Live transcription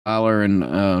Tyler and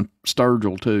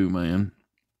Sturgill too, man.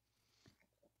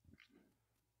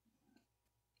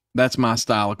 That's my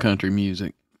style of country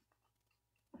music.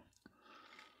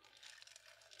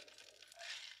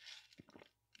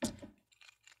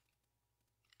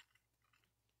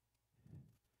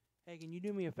 Hey, can you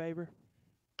do me a favor?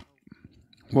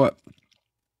 What?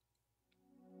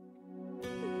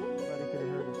 Everybody could have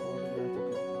heard this photograph a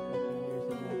few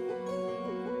years ago.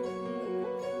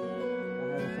 I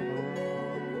had it from the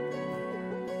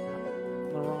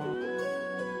wrong.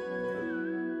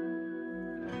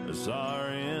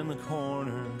 Sorry in the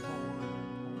corner,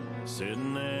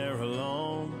 sitting there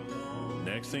alone.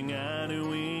 Next thing I knew,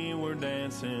 we were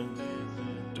dancing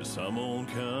to some old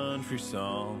country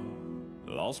song.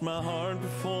 Lost my heart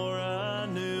before I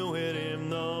knew it in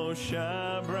those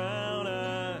shy brown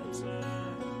eyes.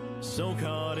 So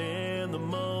caught in the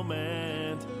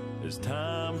moment as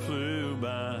time flew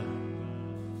by.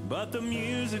 But the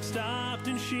music stopped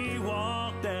and she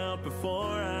walked out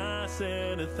before I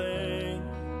said a thing.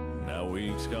 Now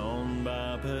weeks gone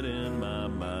by, but in my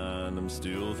mind I'm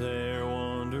still there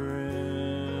wondering,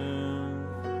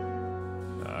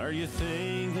 are you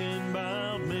thinking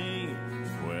about me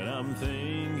when I'm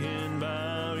thinking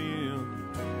about you?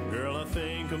 Girl, I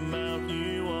think about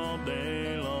you all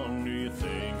day long. Do you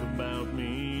think about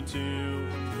me too?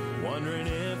 Wondering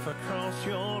if I cross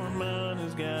your mind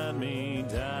has got me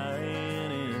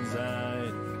dying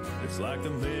inside. It's like the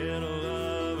middle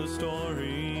of a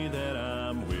story that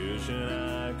I'm wishing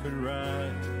I could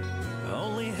write. I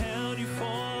only held you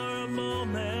for a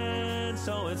moment,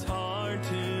 so it's hard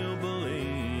to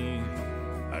believe.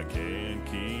 I can't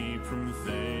keep from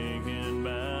thinking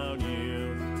about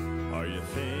you. Are you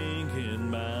thinking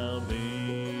about me?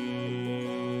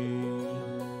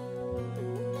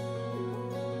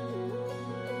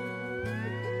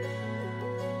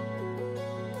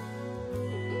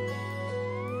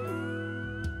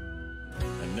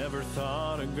 I never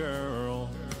thought a girl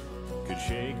could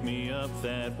shake me up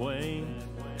that way.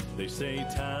 They say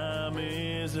time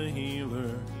is a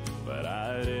healer, but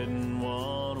I didn't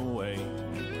want to wait.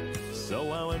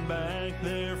 So I went back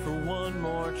there for one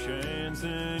more chance,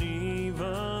 and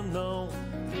even though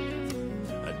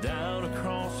I doubt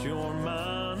across your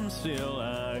mind, still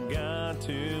I got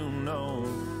to know.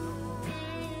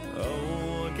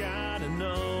 Oh, I gotta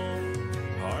know,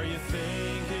 are you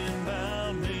thinking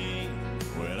about me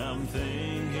when I'm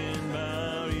thinking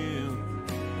about you?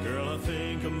 Girl, I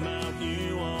think about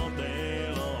you all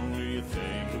day long. Do you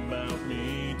think about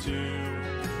me too?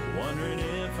 Wondering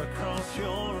if I cross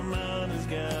your mind has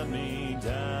got me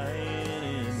dying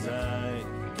inside.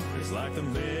 It's like the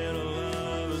middle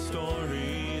of a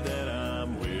story that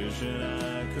I'm wishing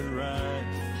I could write.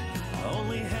 I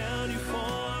only held you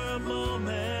for a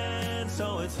moment,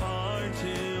 so it's hard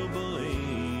to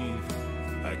believe.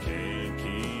 I can't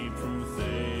keep from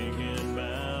thinking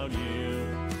about you.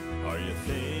 Are you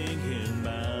thinking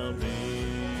about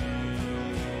me?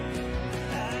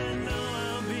 I know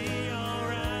I'll be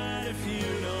alright if you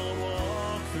don't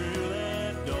walk through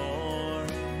that door,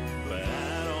 but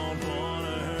I don't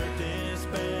wanna hurt this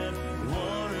bad,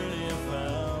 wondering if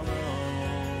I'll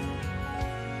know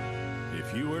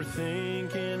if you were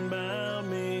thinking about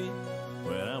me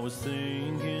when I was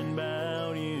thinking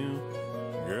about you.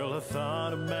 Girl, I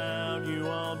thought about you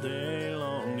all day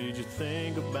long. Did you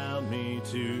think about me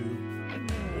too?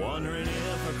 Wondering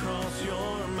if across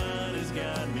your mind has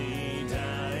got me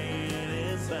dying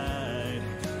inside.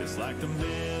 It's like the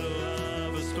middle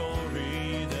of a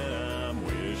story that I'm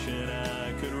wishing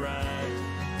I could write.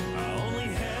 I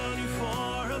only held you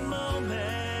for a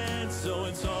moment, so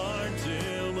it's hard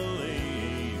to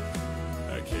believe.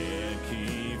 I can't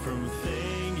keep from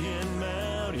thinking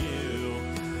about you.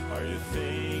 Are you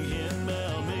thinking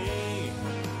about me?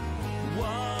 Whoa,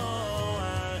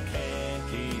 I can't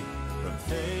keep from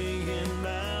thinking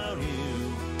about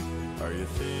you. Are you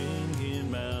thinking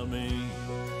about me?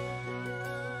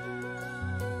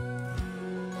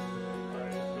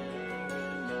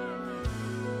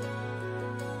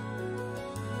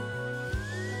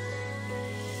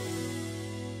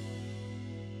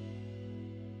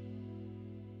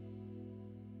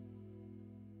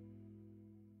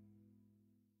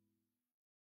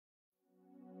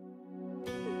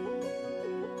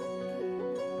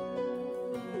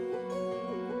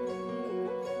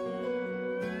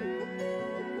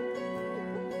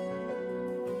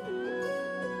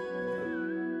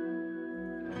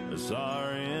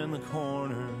 Sorry in the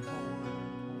corner,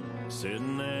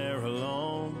 sitting there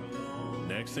alone.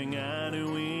 Next thing I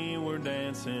knew, we were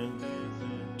dancing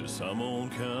to some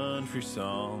old country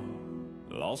song.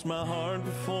 Lost my heart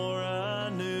before I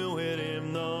knew it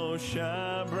in those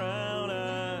shy brown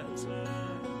eyes.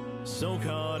 So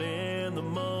caught in the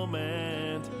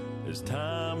moment as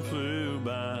time flew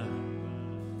by.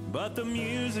 But the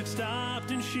music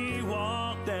stopped and she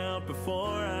walked out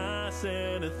before I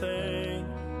said a thing.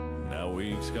 Now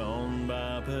weeks gone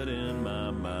by, but in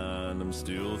my mind I'm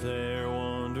still there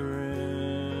wondering.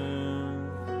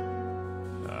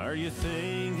 Are you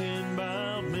thinking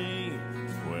about me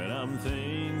when I'm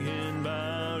thinking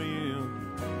about you?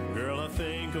 Girl, I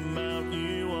think about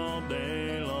you all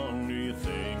day long. Do you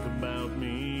think about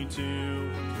me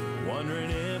too? Wondering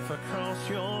if I cross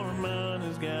your mind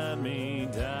has got me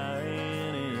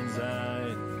dying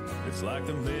inside. It's like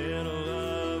the middle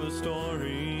of a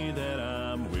story that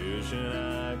I'm wishing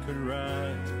I could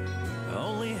write. I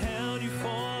only held you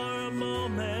for a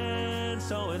moment,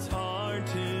 so it's hard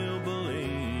to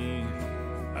believe.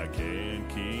 I can't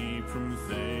keep from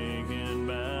thinking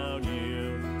about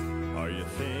you. Are you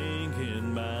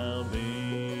thinking about me?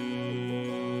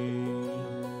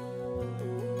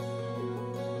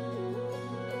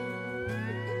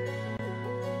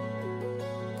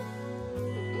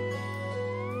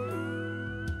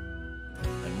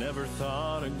 I never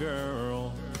thought a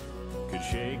girl could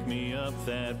shake me up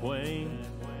that way.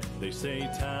 They say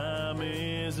time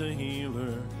is a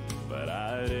healer, but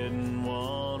I didn't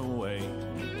want to wait.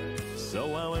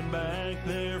 So I went back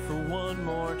there for one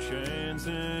more chance,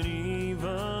 and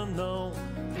even though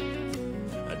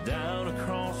I doubt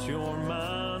across your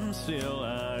mind, still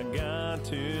I got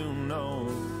to know.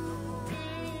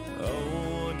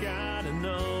 Oh, I gotta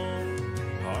know.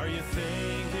 Are you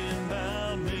thinking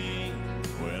about me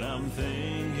when I'm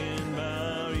thinking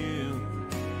about you?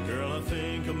 Girl, I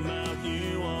think about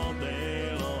you all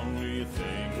day long. Do you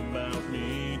think about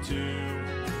me too?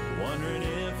 Wondering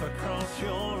if I cross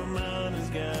your mind has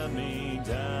got me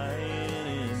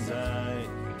dying inside.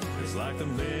 It's like the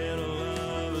middle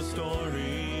of a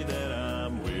story that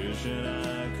I'm wishing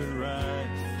I could write.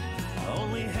 I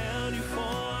only held you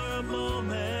for a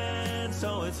moment,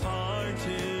 so it's hard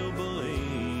to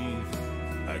believe.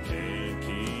 I can't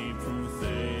keep from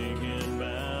thinking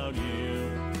about you.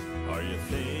 Are you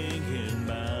thinking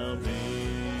about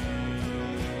me?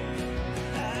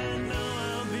 I know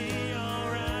I'll be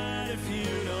alright if you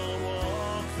don't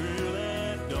walk through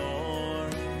that door,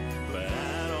 but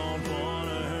I don't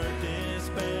wanna hurt this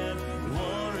bad,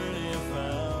 wondering if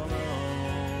I'll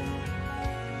know.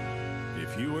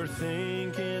 If you were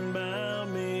thinking about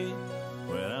me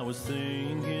when I was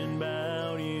thinking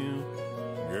about you,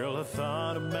 girl, I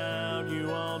thought about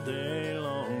you all day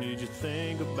long. Did you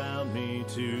think about me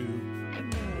too?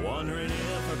 Wondering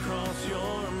if across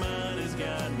your mind has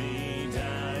got me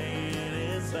dying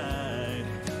inside.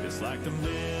 It's like the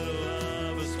middle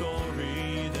of a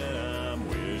story that I'm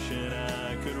wishing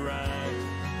I could write.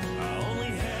 I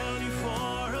only held you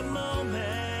for a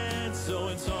moment, so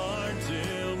it's hard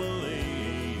to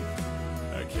believe.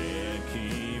 I can't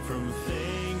keep from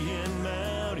thinking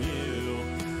about you.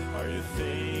 Are you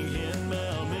thinking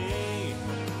about me?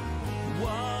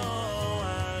 Whoa,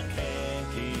 I can't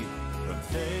keep from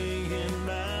thinking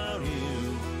about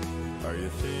you. Are you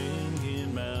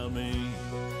thinking about me?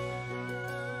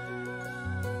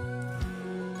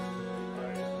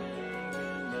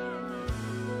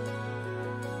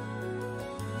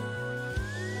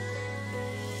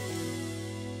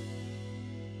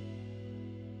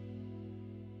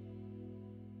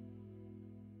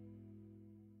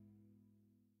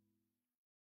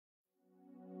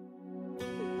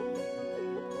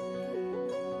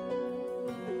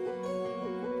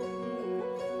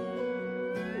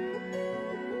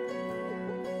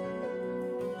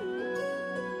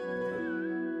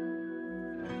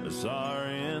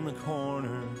 Sorry in the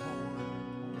corner,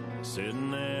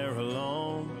 sitting there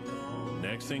alone.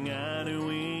 Next thing I knew,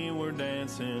 we were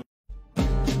dancing.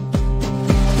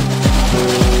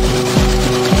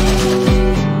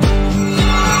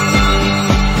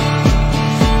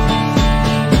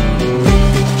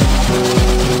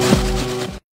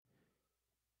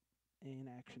 And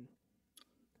action.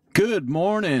 Good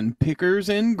morning, pickers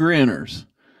and grinners.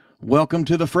 Welcome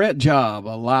to the FretJob,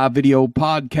 a live video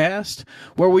podcast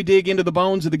where we dig into the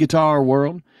bones of the guitar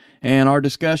world, and our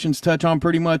discussions touch on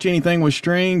pretty much anything with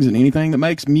strings and anything that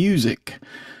makes music.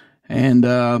 And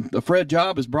the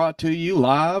FretJob is brought to you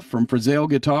live from Frizzell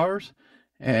Guitars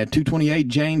at 228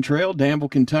 Jane Trail, Danville,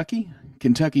 Kentucky,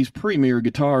 Kentucky's premier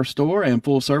guitar store and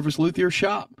full-service luthier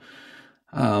shop.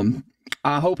 I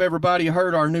hope everybody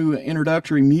heard our new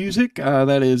introductory music.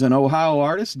 That is an Ohio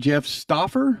artist, Jeff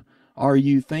Stauffer. Are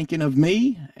You Thinking of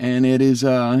Me? And it is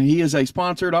he is a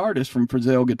sponsored artist from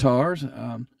Frizzell Guitars.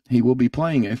 he will be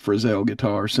playing a Frizzell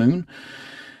guitar soon.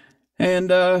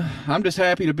 And I'm just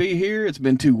happy to be here. It's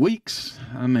been 2 weeks.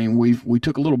 I mean, we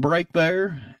took a little break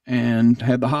there and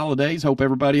had the holidays. Hope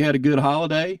everybody had a good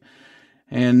holiday.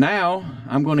 And now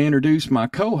I'm going to introduce my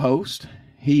co-host.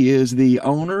 He is the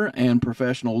owner and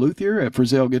professional luthier at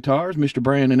Frizzell Guitars, Mr.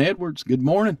 Brandon Edwards. Good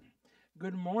morning.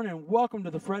 Good morning. Welcome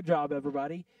to the FretJob,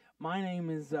 everybody. My name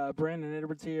is Brandon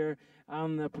Edwards here.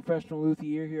 I'm the professional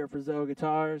luthier here at Frizzell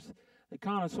Guitars, the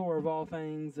connoisseur of all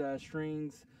things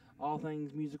strings, all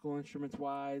things musical instruments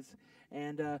wise.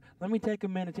 And let me take a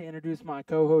minute to introduce my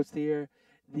co-host here,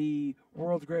 the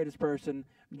world's greatest person,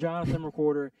 Jonathan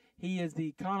Recorder. He is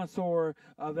the connoisseur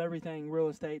of everything real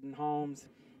estate and homes.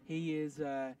 He is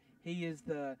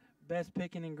the best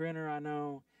picking and grinner I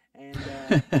know, and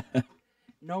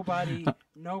nobody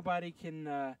can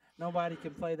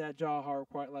play that jaw harp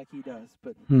quite like he does.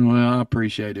 But Well, I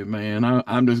appreciate it, man.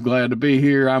 I'm just glad to be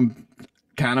here. I'm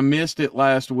kind of missed it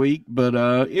last week, but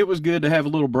it was good to have a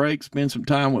little break, spend some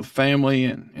time with family,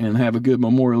 and have a good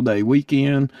Memorial Day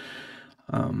weekend.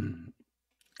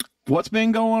 What's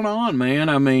been going on, man?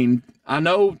 I mean, I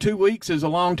know 2 weeks is a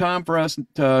long time for us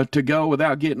to go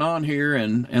without getting on here,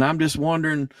 and I'm just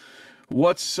wondering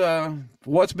what's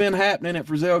been happening at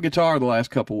Frizzell Guitar the last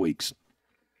couple weeks.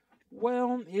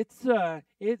 well,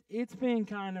 it's been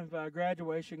kind of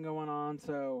graduation going on,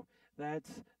 so that's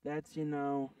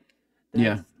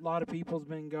Yeah. a lot of people's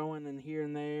been going and here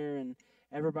and there, and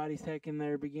everybody's taking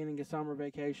their beginning of summer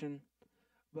vacation.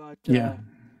 But Yeah.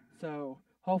 So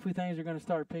hopefully things are going to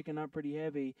start picking up pretty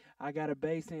heavy. I got a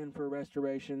bass in for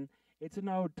restoration. It's an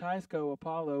old Tysco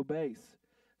Apollo bass,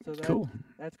 so Cool.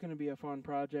 that's going to be a fun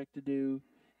project to do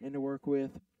and to work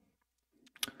with.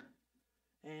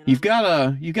 And You've got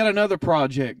another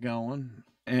project going,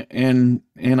 and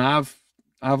I've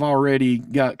already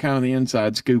got kind of the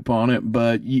inside scoop on it,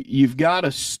 but you've got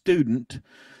a student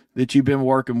that you've been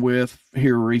working with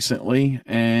here recently,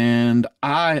 and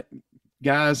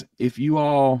guys, if you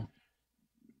all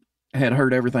had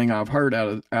heard everything I've heard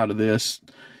out of this,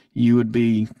 you would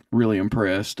be really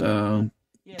impressed. yes.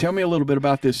 Tell me a little bit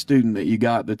about this student that you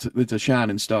got that's a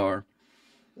shining star.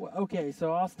 Well, okay,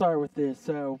 so I'll start with this.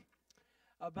 So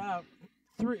about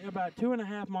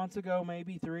 2.5 months ago,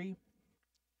 maybe 3,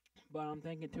 but I'm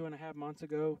thinking 2.5 months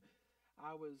ago,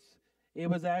 it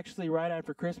was actually right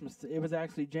after Christmas. It was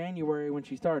actually January when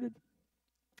she started.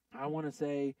 I want to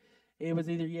say it was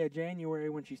either January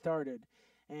when she started,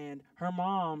 and her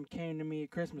mom came to me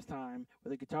at Christmas time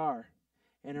with a guitar,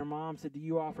 and her mom said, "Do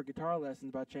you offer guitar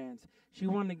lessons by chance?" She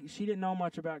didn't know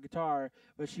much about guitar,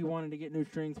 but she wanted to get new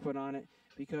strings put on it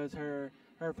because her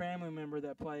family member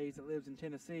that lives in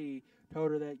Tennessee told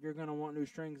her that you're going to want new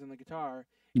strings on the guitar.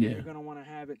 Yeah. You're going to want to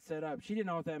have it set up. She didn't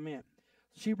know what that meant.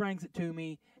 So she brings it to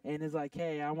me and is like,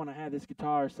 "Hey, I want to have this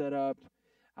guitar set up.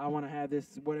 I want to have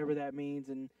this, whatever that means,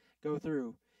 and go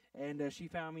through." And she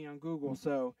found me on Google.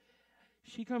 So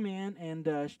she come in and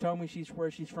she told me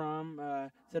where she's from.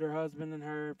 Said her husband and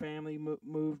her family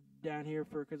moved down here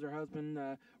because her husband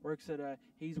works at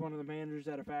he's one of the managers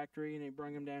at a factory, and they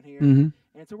bring him down here. Mm-hmm.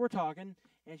 And so we're talking,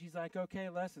 and she's like, "Okay,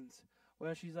 lessons."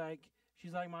 Well, she's like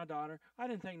my daughter. I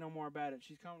didn't think no more about it.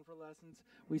 She's coming for lessons.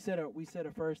 We set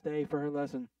a first day for her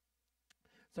lesson.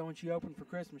 So when she opened for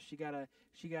Christmas, she got a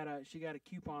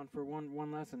coupon for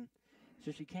one lesson.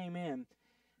 So she came in,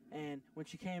 and when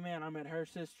she came in, I met her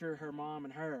sister, her mom,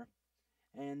 and her.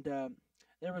 And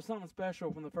there was something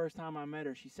special from the first time I met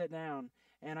her. She sat down,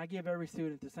 and I give every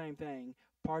student the same thing: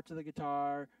 parts of the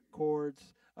guitar,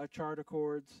 chords, chart of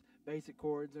chords, basic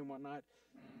chords, and whatnot,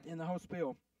 in the whole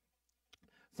spiel.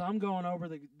 So I'm going over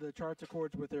the charts of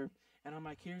chords with her, and I'm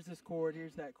like, "Here's this chord,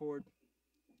 here's that chord,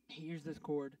 here's this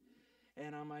chord,"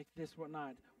 and I'm like, "This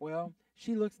whatnot." Well,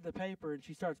 she looks at the paper and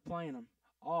she starts playing them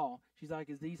all. She's like,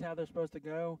 "Is these how they're supposed to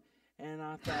go?" And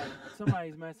I thought,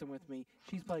 somebody's messing with me.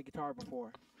 She's played guitar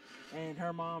before. And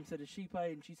her mom said, "Has she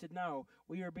played?" And she said, "No,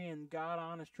 we are being God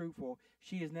honest, truthful.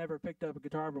 She has never picked up a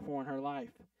guitar before in her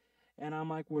life." And I'm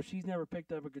like, "Well, she's never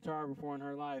picked up a guitar before in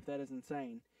her life. That is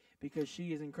insane, because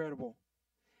she is incredible."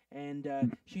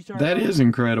 And she started. That is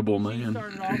incredible, man. She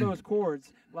started all those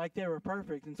chords like they were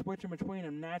perfect and switching between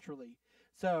them naturally.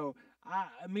 So I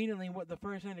immediately, what the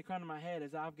first thing that came to my head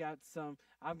is, I've got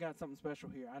something special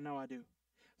here. I know I do.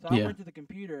 So I went to the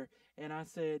computer and I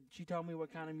said, she told me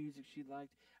what kind of music she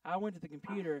liked. I went to the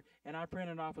computer and I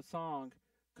printed off a song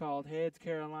called "Heads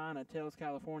Carolina, Tails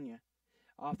California"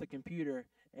 off the computer.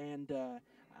 And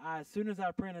as soon as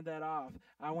I printed that off,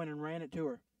 I went and ran it to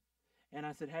her. And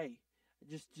I said, "Hey,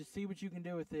 just see what you can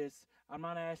do with this. I'm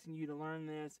not asking you to learn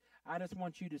this. I just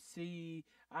want you to see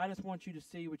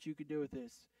what you could do with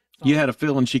this. You had a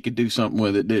feeling she could do something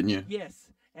with it, didn't you? Yes,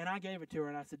 and I gave it to her,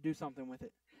 and I said, do something with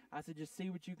it. I said, just see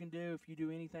what you can do. If you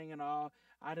do anything at all,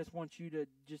 I just want you to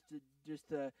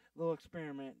just a little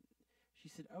experiment. She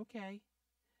said, okay.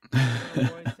 Her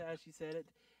voice as she said it.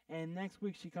 And next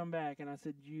week she come back, and I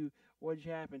said, what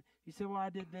happened? She said, well, I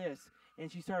did this.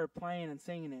 And she started playing and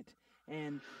singing it.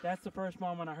 And that's the first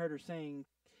moment I heard her sing.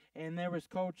 And there was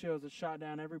cold chills that shot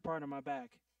down every part of my back.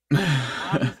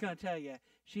 I'm just going to tell you.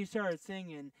 She started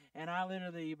singing, and I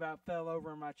literally about fell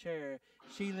over in my chair.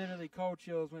 She literally, cold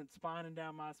chills went spinning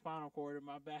down my spinal cord in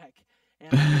my back.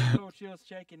 And I get cold chills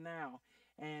shaking now.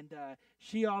 And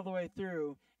she all the way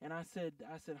through. And I said,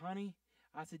 honey,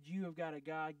 I said, you have got a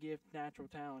God-gift natural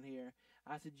talent here.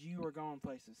 I said, you are going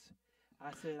places.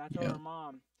 I told her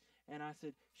mom, and I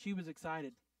said, she was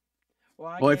excited.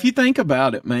 Well, if you think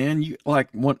about it, man, you like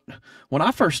when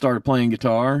I first started playing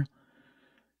guitar,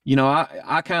 you know,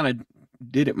 I kind of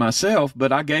did it myself,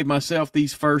 but I gave myself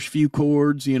these first few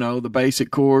chords, you know, the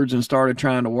basic chords, and started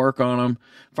trying to work on them.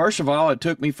 First of all, it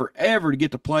took me forever to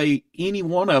get to play any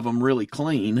one of them really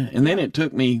clean, and then it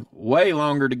took me way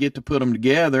longer to get to put them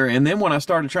together. And then when I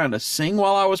started trying to sing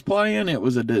while I was playing, it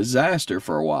was a disaster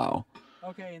for a while.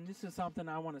 Okay, and this is something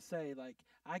I want to say. Like,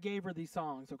 I gave her these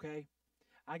songs, okay?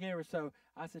 I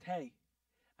said, hey,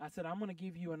 I'm going to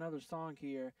give you another song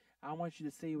here. I want you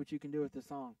to see what you can do with this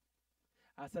song.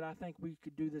 I said, I think we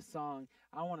could do this song.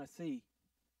 I want to see.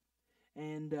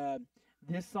 And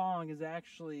this song is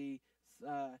actually,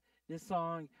 this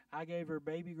song, I gave her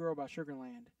Baby Girl by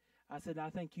Sugarland. I said, I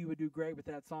think you would do great with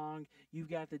that song. You've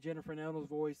got the Jennifer Nettles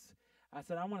voice. I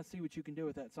said, I want to see what you can do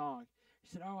with that song.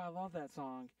 She said, oh, I love that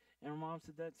song. And her mom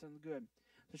said, that sounds good.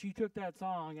 So she took that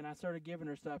song, and I started giving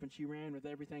her stuff, and she ran with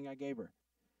everything I gave her.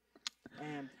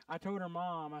 And I told her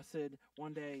mom, I said,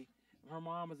 one day, her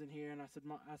mom was in here, and I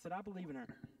said, I believe in her.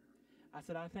 I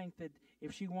said, I think that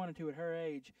if she wanted to at her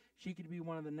age, she could be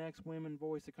one of the next women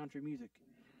voice of country music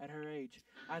at her age.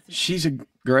 I said, she's a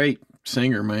great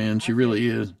singer, man. She really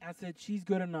is. I said, she's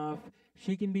good enough.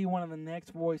 She can be one of the next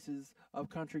voices of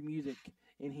country music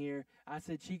in here. I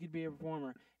said, she could be a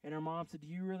performer. And her mom said, do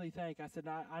you really think? I said,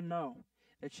 I know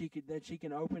that she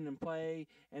can open and play,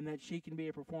 and that she can be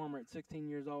a performer at 16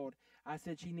 years old. I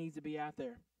said, she needs to be out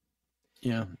there.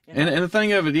 Yeah, and the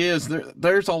thing of it is,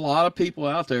 there's a lot of people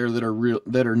out there that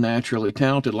are naturally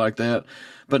talented like that,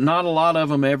 but not a lot of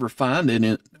them ever find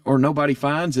it, or nobody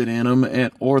finds it in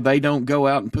them, or they don't go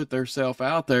out and put themselves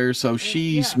out there. So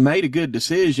she's made a good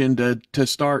decision to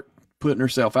start putting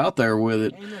herself out there with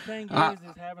it. And the thing is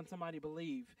having somebody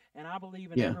believe, and I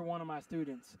believe in every one of my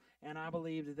students, and I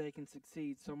believe that they can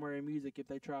succeed somewhere in music if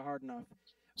they try hard enough.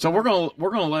 So we're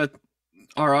gonna let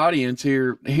our audience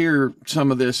hear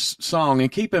some of this song,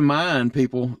 and keep in mind,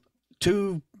 people,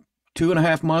 two and a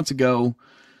half months ago,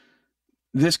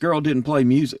 this girl didn't play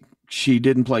music. She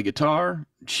didn't play guitar.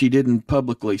 She didn't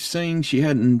publicly sing. She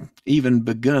hadn't even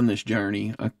begun this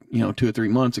journey, 2 or 3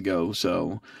 months ago.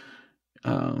 So,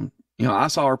 I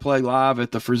saw her play live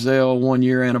at the Frizzell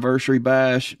 1-year anniversary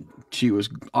bash. She was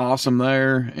awesome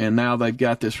there, and now they've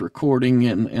got this recording,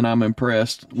 and I'm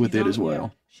impressed with it as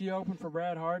well. She opened for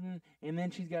Brad Harden, and then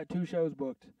she's got 2 shows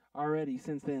booked already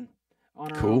since then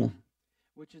on her own,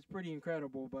 which is pretty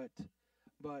incredible.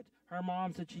 But her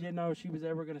mom said she didn't know she was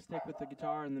ever going to stick with the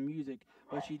guitar and the music,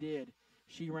 but she did.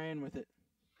 She ran with it,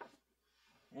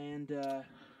 and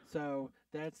so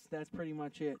that's pretty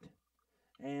much it.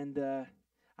 And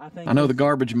I know the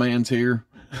garbage man's here.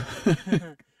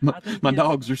 My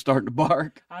dogs are starting to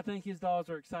bark. I think his dogs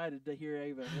are excited to hear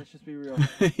Ava. Let's just be real.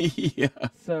 Yeah.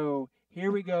 So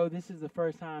here we go. This is the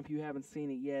first time, if you haven't seen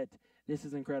it yet. This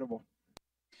is incredible.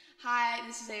 Hi,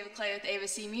 this is Ava Clay with Ava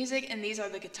C Music, and these are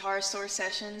the Guitar Store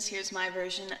Sessions. Here's my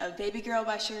version of Baby Girl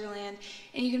by Sugarland,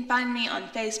 and you can find me on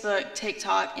Facebook,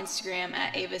 TikTok, Instagram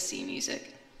at Ava C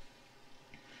Music.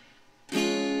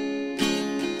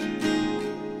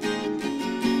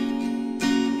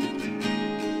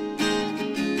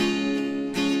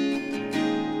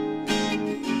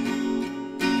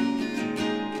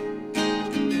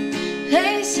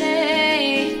 They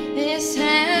say this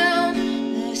town,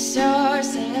 the stars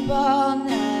stay up all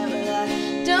night. Well,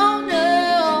 I don't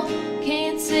know,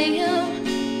 can't see them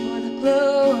for the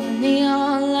glow of the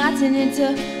neon lights, and it's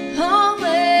a long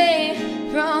way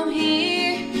from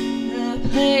here, the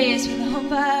place where the home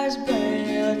fires burn.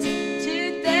 Well, it's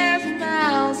 2,000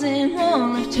 miles in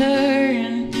one left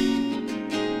turn.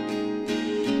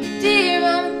 Dear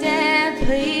mom and dad,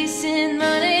 please send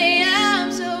money. I'm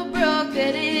so broke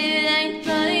that it ain't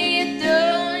funny. It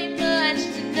don't ain't much,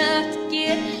 it's enough to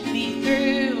get me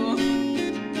through.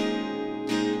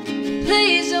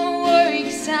 Please don't worry,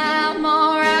 'cause I'm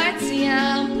alright. See,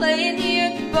 I'm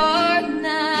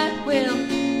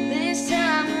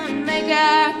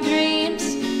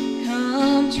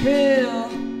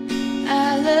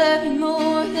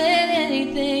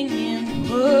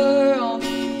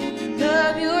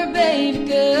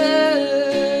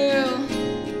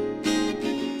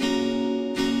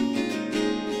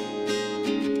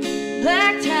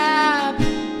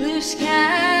blue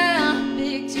sky,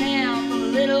 big town full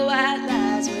of little white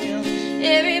lies. Well,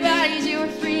 everybody's your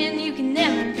friend, you can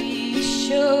never be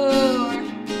sure.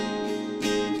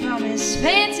 Promise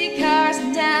fancy cars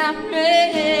and diamond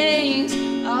rings,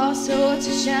 all sorts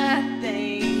of shiny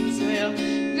things. Well,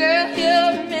 girl,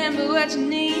 you'll remember what your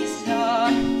knees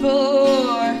are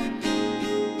for.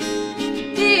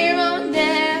 Dear Mom and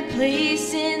Dad, please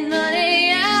send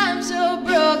money. I'm so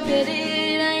broke that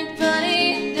it ain't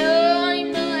funny. Don't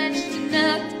even know that's just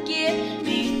enough to get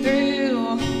me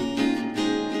through.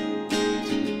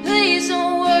 Please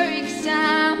don't worry, 'cause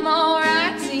I'm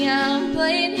alright. See, I'm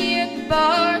playing here at the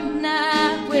bar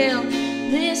tonight. Well,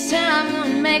 this time I'm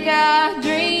gonna make our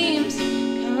dreams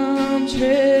come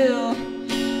true.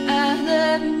 I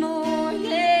love you more than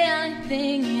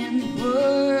anything in the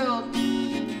world.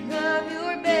 Love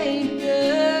your baby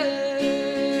girl.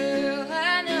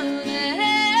 I know that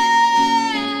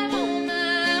I'm on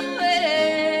my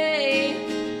way.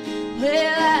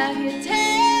 Well, I can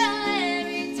tell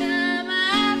every time I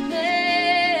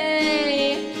play.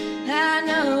 I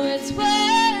know it's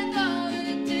worth all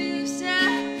the dues I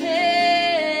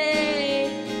pay.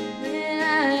 Then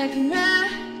I can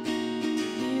write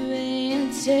you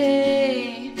and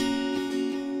say,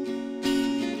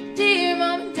 dear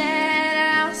Mom and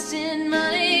Dad, I'll send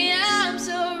money. I'm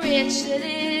so rich that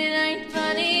it ain't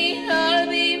funny. It ought to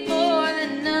be more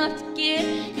than enough to get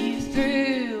you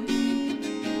through.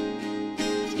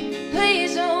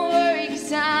 Please don't worry,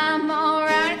 'cause I'm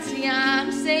alright. See,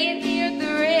 I'm staying here at the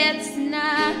Reds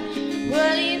tonight.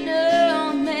 Well, you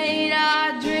know, made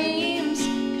our dreams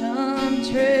come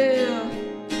true.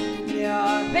 There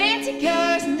are fancy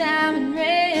cars and diamond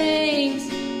rings,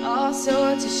 all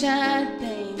sorts of shiny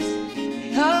things.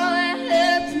 All that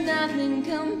up to nothing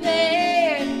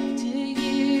compared to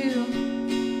you.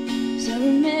 So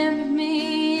remember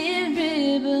me in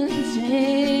ribbons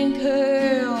and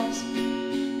curls.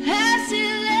 I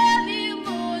still love you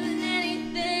more than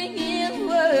anything in the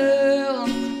world.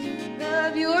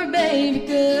 Love your baby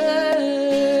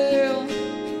girl.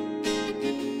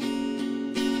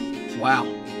 Wow.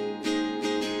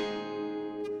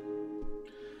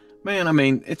 Man, I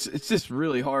mean, it's just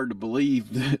really hard to believe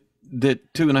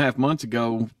that 2.5 months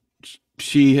ago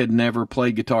she had never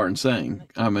played guitar and sang.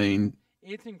 I mean,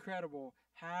 It's incredible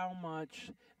how much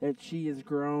that she has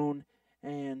grown,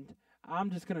 and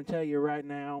I'm just gonna tell you right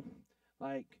now,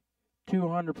 like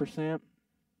 200%.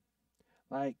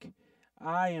 Like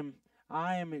I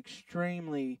am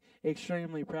extremely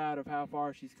proud of how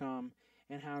far she's come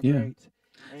and how Yeah. great.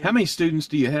 And, how many students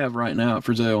do you have right now at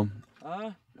FretJob?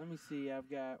 Let me see. I've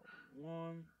got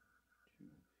one,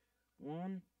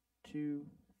 two,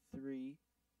 three,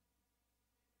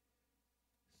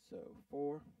 so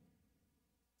 4,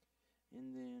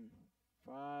 and then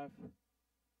 5.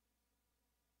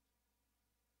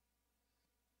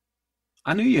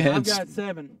 I knew you I've had. got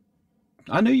 7.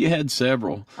 I knew you had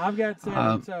several. I've got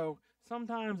 7. So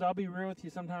sometimes I'll be real with you.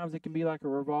 Sometimes it can be like a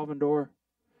revolving door.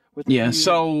 With a Yeah. few-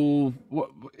 So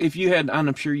if you had,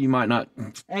 I'm sure you might not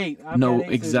 8. I've know got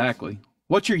 8 exactly.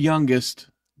 What's your youngest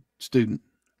student?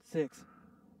 students. 6.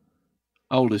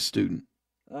 Oldest student?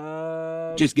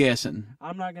 Just guessing.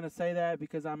 I'm not gonna say that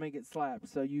because I may get slapped.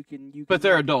 So you can. But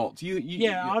they're adults.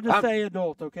 Yeah, I'll just say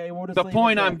adult. Okay, we'll just. The leave it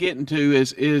point there. I'm getting to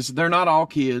is they're not all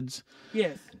kids,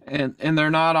 Yes. and they're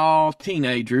not all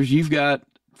teenagers. You've got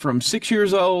from 6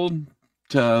 years old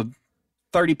to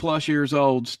 30+ years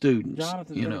old students.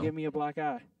 Jonathan's you gonna know. give me a black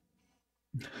eye.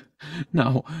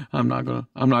 No, I'm not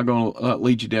gonna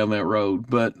lead you down that road.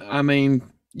 But I mean,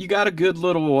 you got a good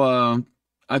little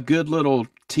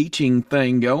teaching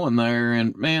thing going there,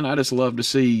 and man, I just love to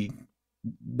see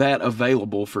that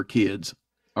available for kids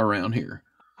around here.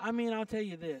 I mean, I'll tell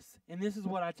you this, and this is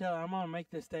what I tell. I'm gonna make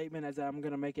this statement as I'm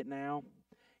gonna make it now.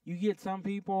 You get some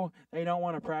people, they don't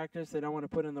want to practice, they don't want to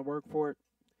put in the work for it,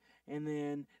 and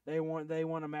then they want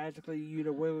to magically you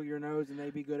to wiggle your nose and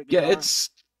they be good at guitar. Yeah, it's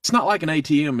not like an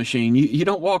ATM machine. You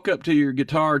don't walk up to your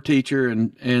guitar teacher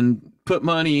and put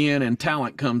money in and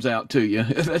talent comes out to you.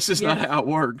 That's just not how it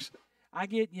works. I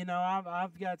get,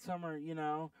 I've got some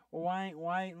well, why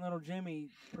ain't little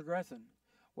Jimmy progressing?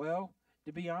 Well,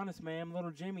 to be honest, ma'am,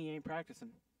 little Jimmy ain't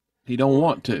practicing. He don't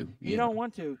want to. He don't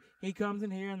want to. He comes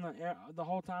in here and the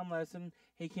whole time lesson,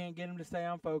 he can't get him to stay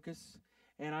on focus.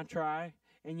 And I try,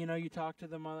 and you talk to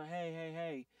the mother,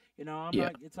 hey. I'm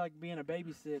not. It's like being a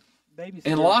babysitter.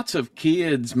 And lots of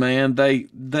kids, man,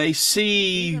 they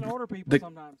see even older people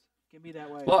sometimes can be that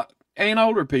way. Well, and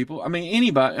older people. I mean,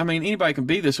 anybody can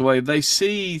be this way. They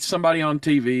see somebody on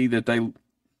TV that they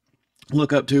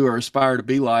look up to or aspire to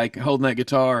be like holding that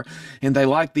guitar, and they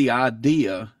like the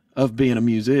idea of being a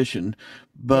musician,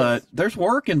 but there's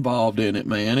work involved in it,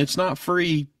 man. It's not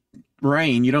free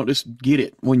reign. You don't just get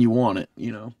it when you want it,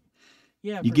 you know.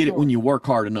 Yeah, you get it when you work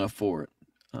hard enough for it.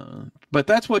 But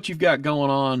that's what you've got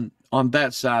going on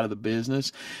that side of the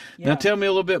business. Yeah. Now tell me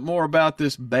a little bit more about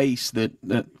this bass that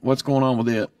what's going on with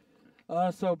it.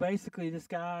 So basically, this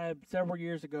guy several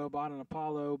years ago bought an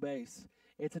Apollo bass.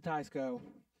 It's a Tysco,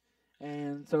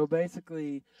 and so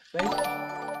basically,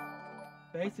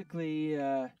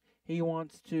 he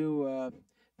wants to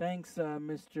thanks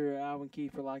Mr. Alvin Key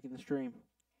for liking the stream.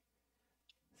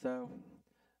 So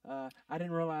I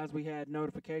didn't realize we had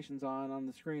notifications on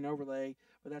the screen overlay,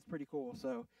 but that's pretty cool.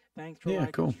 So thanks for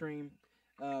liking the stream.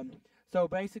 So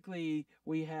basically,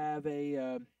 we have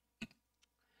a.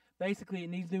 Basically, it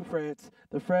needs new frets.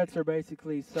 The frets are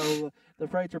basically the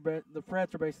frets are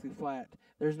basically flat.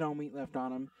 There's no meat left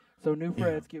on them. So new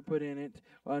frets get put in it.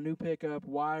 New pickup,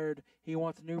 wired. He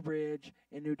wants a new bridge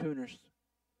and new tuners.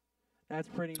 That's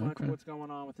pretty much what's going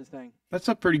on with this thing. That's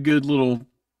a pretty good little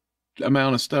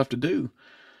amount of stuff to do.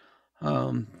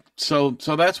 So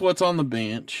that's what's on the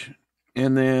bench.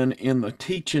 And then in the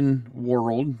teaching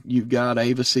world, you've got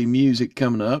Ava C Music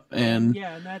coming up, and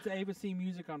that's Ava C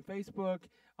Music on Facebook,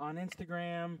 on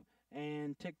Instagram,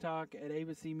 and TikTok at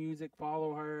Ava C Music.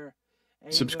 Follow her.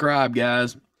 Ava, subscribe,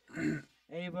 guys.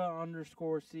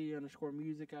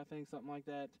 Ava_C_music, I think, something like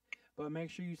that. But make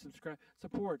sure you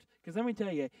support, because let me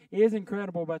tell you, it is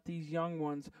incredible about these young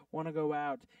ones want to go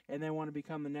out and they want to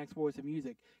become the next voice of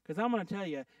music. Because I'm going to tell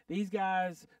you,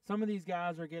 some of these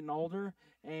guys are getting older,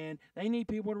 and they need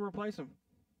people to replace them.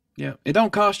 Yeah, it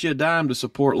don't cost you a dime to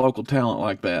support local talent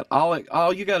like that.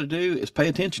 All you got to do is pay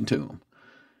attention to them.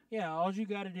 Yeah, all you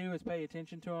got to do is pay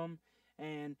attention to them.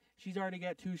 And she's already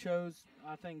got 2 shows,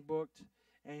 I think, booked,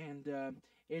 and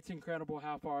it's incredible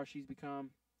how far she's become.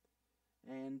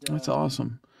 And that's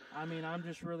awesome. I mean, I'm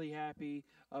just really happy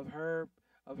of her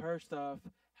stuff,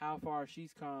 how far she's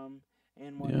come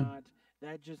and whatnot.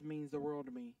 That just means the world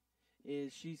to me.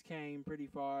 Is she's came pretty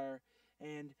far,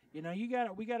 and you know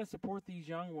we gotta support these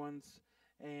young ones,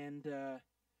 and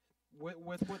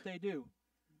with what they do.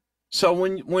 So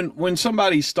when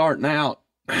somebody's starting out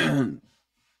and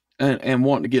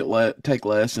wanting to take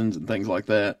lessons and things like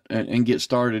that, and get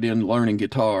started in learning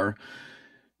guitar.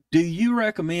 Do you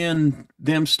recommend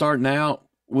them starting out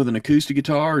with an acoustic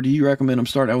guitar, or do you recommend them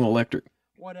starting out with electric?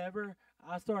 Whatever.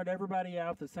 I start everybody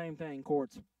out with the same thing,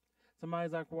 chords.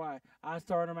 Somebody's like, why? I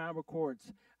start them out with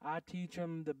chords. I teach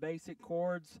them the basic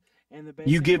chords and the basic.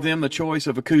 You give them the choice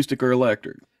of acoustic or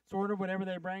electric. Sort of whatever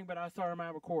they bring, but I start them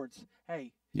out with chords.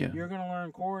 Hey, you're going to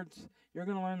learn chords. You're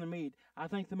going to learn the meat. I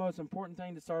think the most important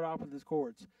thing to start off with is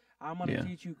chords. I'm going to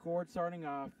teach you chords starting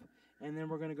off, and then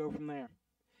we're going to go from there.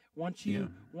 Once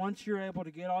you're able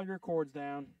to get all your chords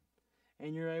down,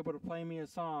 and you're able to play me a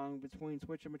song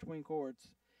switching between chords,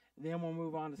 then we'll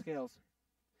move on to scales,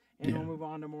 and we'll move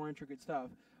on to more intricate stuff.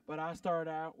 But I start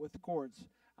out with the chords.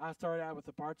 I start out with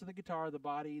the parts of the guitar, the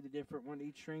body, the different one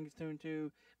each string is tuned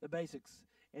to, the basics,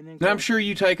 and then. Now I'm sure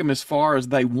you take them as far as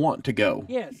they want to go.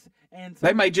 Yes, and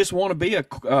they may just want to be a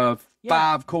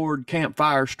 5-chord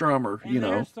campfire strummer. And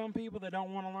there's some people that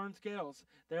don't want to learn scales.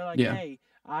 They're like, hey.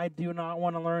 I do not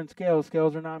want to learn scales.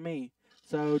 Scales are not me.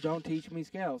 So don't teach me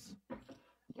scales.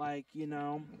 Like,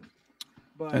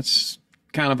 but that's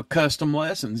kind of a custom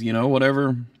lessons,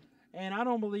 whatever. And I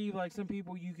don't believe, like, some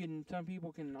people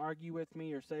can argue with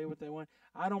me or say what they want.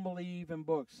 I don't believe in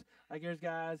books. Like, there's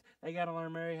guys, they got to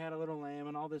learn Mary Had a Little Lamb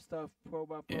and all this stuff, quote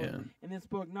by quote. Yeah. In this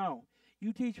book, no.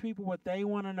 You teach people what they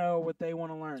want to know, what they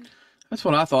want to learn. That's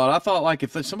what I thought. I thought, like,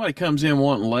 if somebody comes in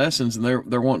wanting lessons and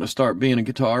they're wanting to start being a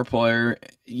guitar player,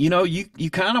 you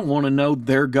kind of want to know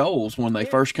their goals when they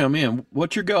first come in.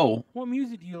 What's your goal? What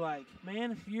music do you like,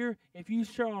 man? If you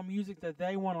show them music that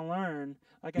they want to learn,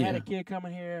 like I had a kid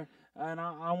coming here, and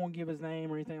I won't give his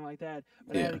name or anything like that,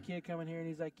 but I had a kid coming here and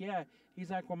he's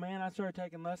like, well, man, I started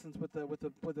taking lessons with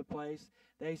the place.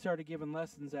 They started giving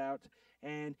lessons out,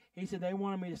 and he said they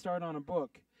wanted me to start on a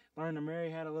book. Learn to Mary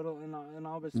Had a Little and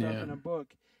all this stuff in a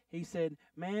book. He said,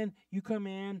 man, you come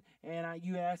in and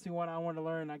you asked me what I wanted to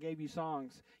learn. I gave you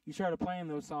songs. You started playing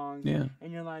those songs. Yeah.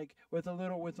 And you're like, with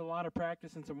a lot of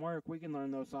practice and some work, we can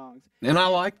learn those songs. And I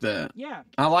like that. Yeah.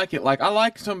 I like it. Like, I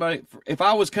like somebody, if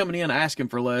I was coming in asking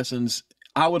for lessons,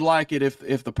 I would like it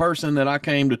if the person that I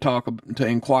came to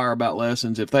inquire about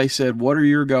lessons, if they said, what are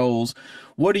your goals?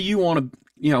 What do you want to,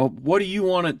 what do you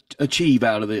want to achieve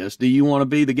out of this? Do you want to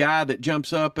be the guy that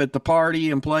jumps up at the party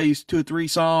and plays 2 or 3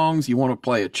 songs? You want to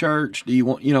play at church? Do you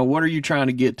want, what are you trying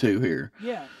to get to here?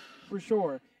 Yeah, for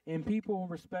sure. And people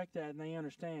respect that and they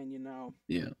understand,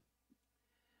 Yeah.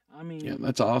 I mean, Yeah,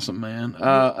 that's awesome, man.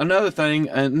 Another thing,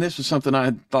 and this is something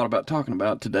I thought about talking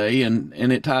about today, and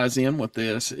it ties in with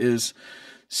this, is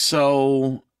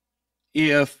so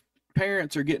if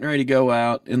parents are getting ready to go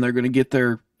out and they're going to get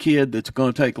their kid that's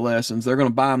going to take lessons, they're going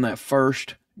to buy them that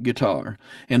first guitar,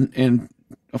 and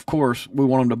of course we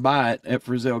want them to buy it at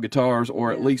Frizzell Guitars,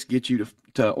 or at least get you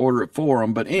to order it for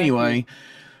them. But anyway,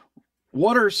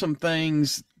 what are some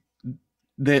things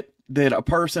that a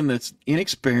person that's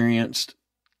inexperienced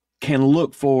can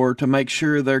look for to make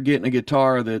sure they're getting a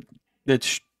guitar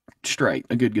that's straight,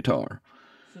 a good guitar?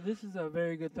 So this is a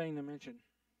very good thing to mention,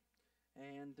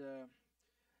 and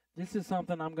this is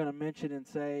something I'm going to mention and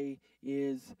say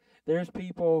is there's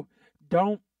people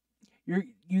you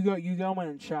go in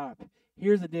and shop.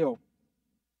 Here's the deal.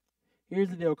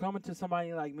 Coming to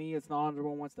somebody like me that's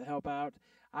knowledgeable and wants to help out,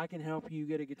 I can help you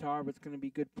get a guitar that's going to be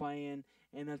good playing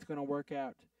and that's going to work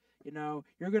out. You know,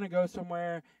 you're going to go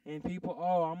somewhere and people,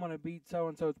 I'm going to beat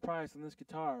so-and-so's price on this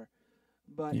guitar.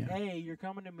 But, hey, you're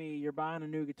coming to me, you're buying a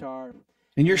new guitar.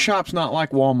 And your shop's not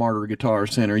like Walmart or Guitar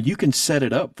Center. You can set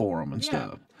it up for them and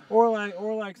stuff. Or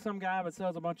like some guy that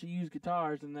sells a bunch of used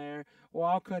guitars in there. Well,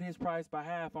 I'll cut his price by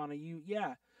half on a used.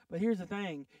 Yeah, but here's the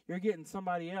thing: you're getting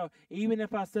somebody else. Even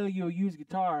if I sell you a used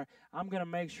guitar, I'm gonna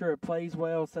make sure it plays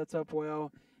well, sets up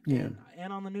well, and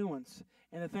on the new ones.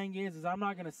 And the thing is I'm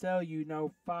not gonna sell you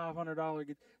no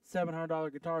 $500,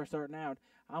 $700 guitar starting out.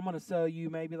 I'm gonna sell you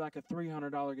maybe like a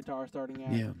 $300 guitar starting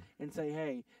out, and say,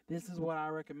 hey, this is what I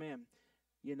recommend.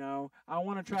 You know, I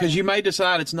want to try because you may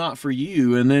decide it's not for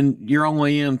you, and then you're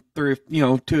only in $200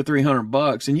 or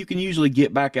 $300, and you can usually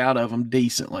get back out of them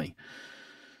decently.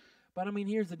 But I mean,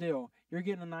 here's the deal: you're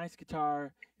getting a nice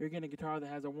guitar. You're getting a guitar that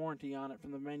has a warranty on it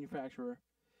from the manufacturer.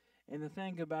 And the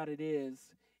thing about it is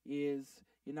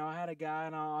I had a guy,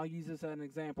 and I'll use this as an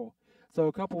example. So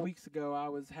a couple weeks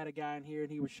ago, had a guy in here,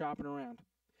 and he was shopping around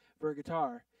for a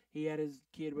guitar. He had his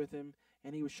kid with him,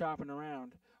 and he was shopping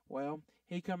around. Well,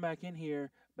 he come back in here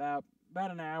about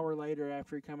an hour later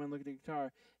after he come and look at the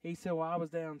guitar. He said, "Well, I was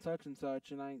down such and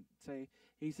such," and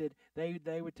he said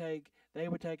they would take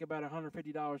about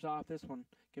 $150 off this one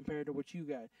compared to what you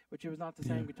got, which it was not the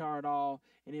same guitar at all,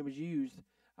 and it was used.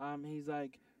 He's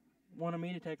like, wanted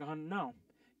me to take $100. No,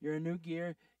 you're a new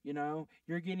gear. You know,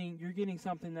 you're getting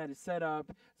something that is set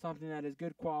up, something that is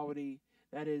good quality,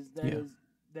 that is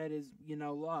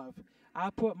love. I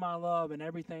put my love in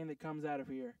everything that comes out of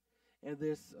here. Of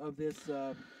this.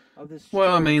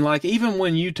 Well, I mean, like even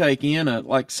when you take in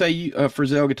say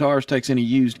Frizzell Guitars takes in a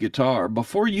used guitar,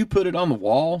 before you put it on the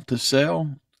wall to sell,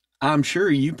 I'm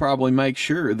sure you probably make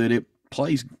sure that it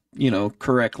plays,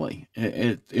 correctly.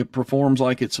 It performs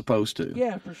like it's supposed to.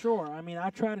 Yeah, for sure. I mean, I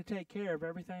try to take care of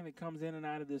everything that comes in and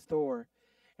out of this store.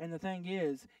 And the thing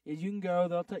is you can go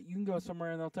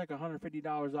somewhere and they'll take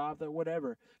 $150 off, that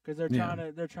whatever, because they're trying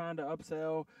to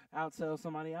outsell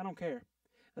somebody. I don't care.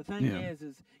 The thing is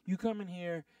you come in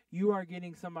here, you are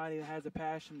getting somebody that has a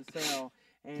passion to sell,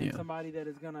 and somebody that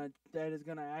is gonna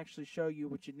actually show you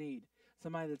what you need.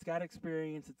 Somebody that's got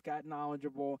experience, that's got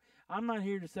knowledgeable. I'm not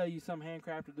here to sell you some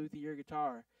handcrafted luthier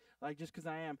guitar, like just because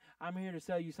I am. I'm here to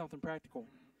sell you something practical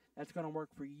that's gonna work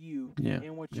for you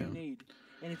and what you need.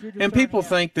 And if you're just people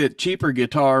think that cheaper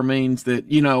guitar means that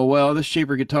this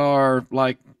cheaper guitar,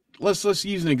 like let's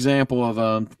use an example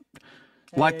of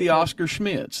like the Oscar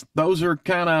Schmidts. Those are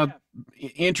kind of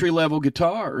entry-level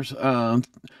guitars.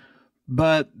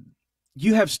 But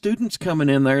you have students coming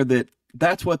in there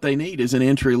that's what they need, is an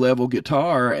entry-level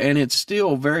guitar, and it's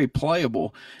still very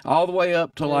playable, all the way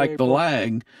up to like the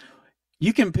lag.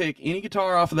 You can pick any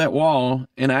guitar off of that wall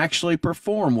and actually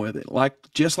perform with it.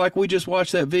 Just like we just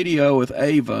watched that video with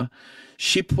Ava.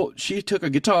 She took a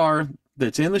guitar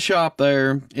that's in the shop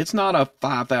there. It's not a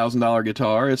 $5,000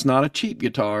 guitar. It's not a cheap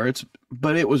guitar.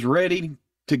 But it was ready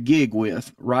to gig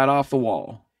with right off the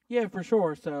wall. Yeah, for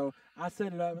sure. So I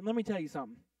set it up, and let me tell you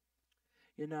something.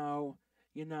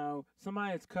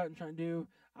 Somebody that's cutting, trying to do.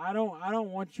 I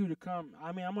don't want you to come.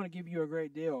 I mean, I'm going to give you a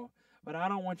great deal, but I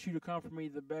don't want you to come for me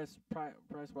the best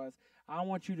price-wise. I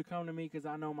want you to come to me because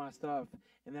I know my stuff,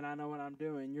 and then I know what I'm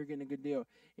doing. You're getting a good deal.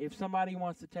 If somebody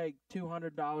wants to take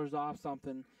 $200 off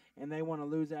something and they want to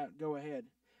lose out, go ahead.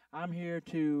 I'm here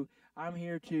to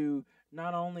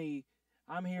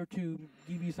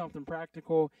give you something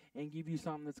practical and give you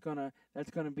something that's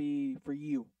gonna be for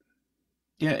you.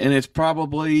 Yeah, and it's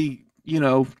probably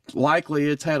likely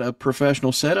it's had a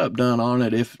professional setup done on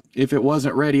it if it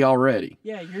wasn't ready already.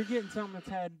 Yeah, you're getting something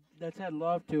that's had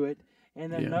love to it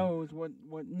and that knows what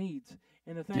needs.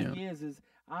 And the thing is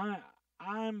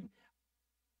I'm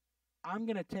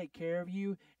gonna take care of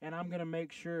you, and I'm gonna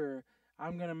make sure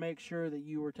that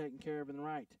you are taken care of and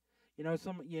right. You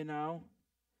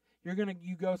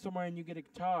go somewhere and you get a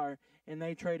guitar and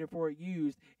they trade it for it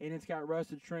used and it's got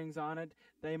rusted strings on it.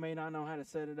 They may not know how to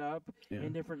set it up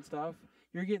and different stuff.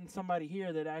 You're getting somebody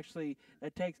here that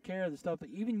takes care of the stuff,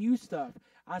 that even used stuff.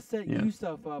 I set used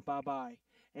stuff up I buy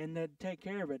and that take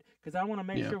care of it, because I want to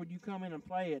make sure when you come in and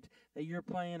play it that you're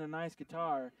playing a nice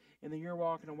guitar and that you're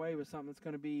walking away with something that's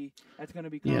going to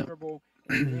be comfortable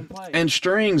and play. And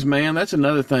strings, man, that's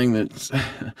another thing that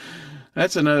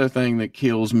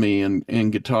kills me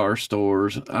in guitar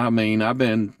stores. I mean, I've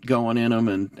been going in them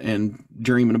and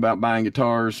dreaming about buying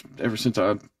guitars ever since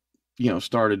I,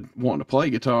 started wanting to play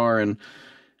guitar. And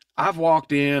I've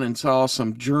walked in and saw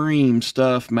some dream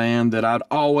stuff, man, that I'd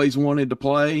always wanted to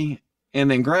play, and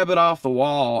then grab it off the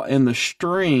wall, and the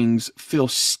strings feel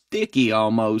sticky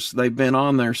almost. They've been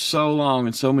on there so long,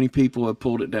 and so many people have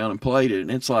pulled it down and played it.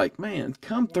 And it's like, man,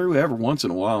 come through every once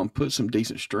in a while and put some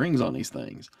decent strings on these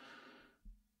things.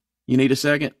 You need a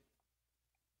second?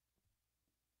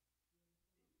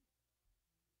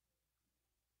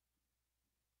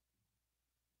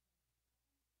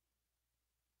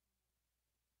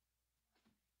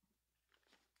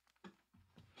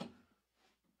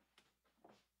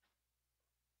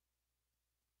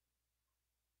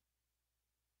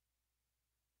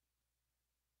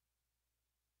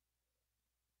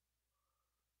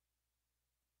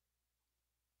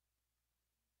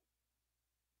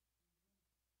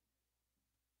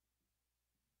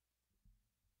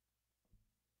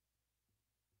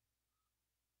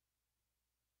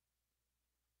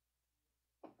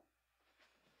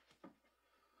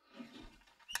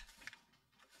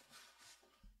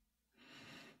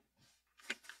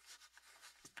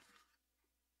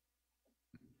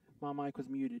 My mic was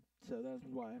muted, so that's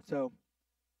why. So,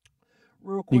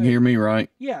 real quick. You can hear me, right?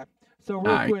 Yeah. So,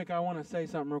 real quick, I want to say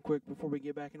something real quick before we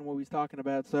get back into what we was talking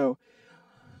about. So,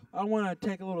 I want to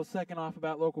take a little second off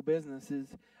about local businesses.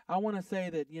 I want to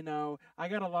say that, I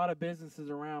got a lot of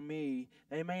businesses around me.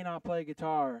 They may not play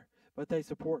guitar, but they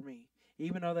support me.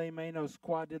 Even though they may know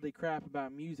squat diddly crap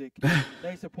about music,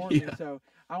 they support me. So,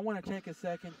 I want to take a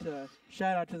second to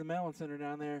shout out to the Mellon Center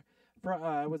down there.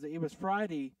 It was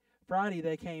Friday. Friday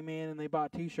they came in and they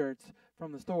bought T-shirts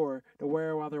from the store to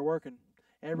wear while they're working.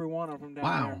 Every one of them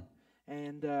down there.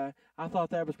 And I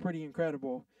thought that was pretty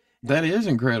incredible. That is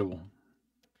incredible.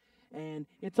 And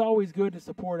it's always good to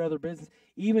support other business,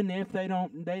 even if they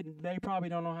probably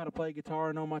don't know how to play guitar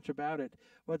or know much about it.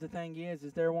 But the thing is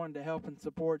they're wanting to help and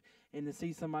support and to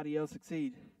see somebody else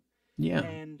succeed. Yeah,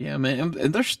 man.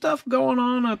 And there's stuff going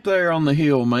on up there on the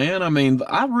hill, man. I mean,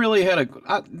 I really had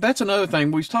that's another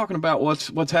thing. We was talking about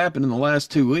what's happened in the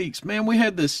last 2 weeks. Man, we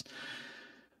had this,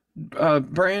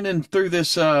 Brandon threw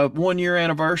this 1 year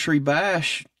anniversary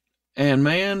bash, and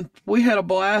man, we had a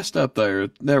blast up there.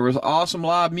 There was awesome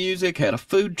live music, had a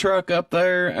food truck up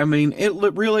there. I mean,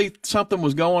 really, something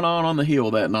was going on the hill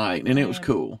that night, and it was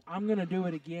cool. I'm going to do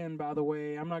it again, by the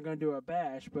way. I'm not going to do a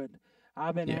bash, but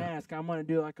I've been asked. I'm going to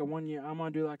do like a 1 year. I'm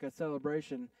going to do like a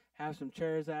celebration. Have some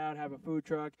chairs out, have a food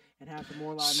truck, and have some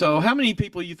more live music. So, how many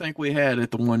people you think we had at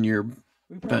the 1 year thing?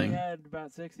 We probably had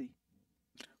about 60.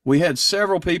 We had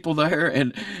several people there,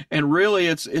 and really,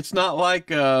 it's not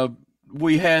like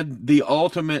we had the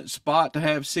ultimate spot to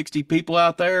have 60 people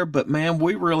out there, but man,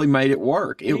 we really made it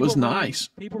work. It was nice.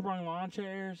 People brought lawn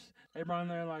chairs. They brought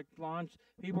their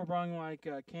People brought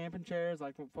camping chairs,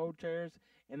 like fold chairs,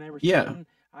 and they were sitting.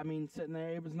 I mean, sitting there,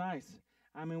 it was nice.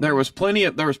 I mean, there was plenty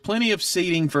of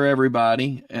seating for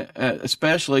everybody,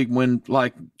 especially when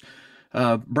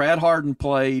Brad Harden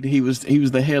played. He was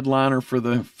the headliner for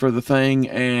the thing,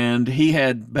 and he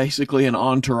had basically an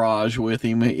entourage with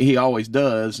him. He always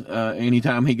does.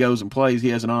 Anytime he goes and plays, he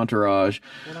has an entourage.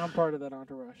 And I'm part of that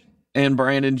entourage. And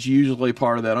Brandon's usually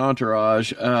part of that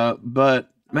entourage. But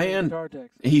man,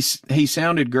 he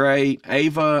sounded great.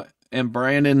 Ava and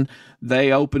Brandon,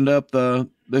 they opened up the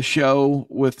show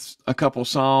with a couple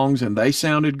songs, and they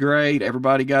sounded great.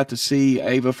 Everybody got to see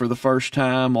Ava for the first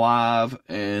time live,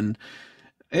 and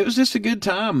it was just a good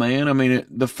time, man. I mean,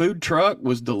 the food truck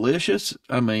was delicious.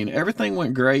 I mean, everything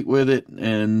went great with it,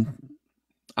 and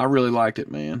I really liked it,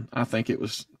 man. I think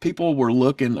people were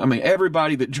looking. I mean,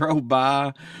 everybody that drove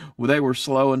by, they were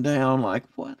slowing down like,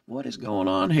 what is going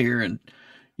on here? And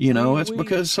it's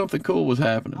because something cool was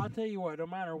happening. I'll tell you what, no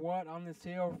matter what, on this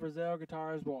hill, Frizzell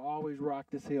Guitars will always rock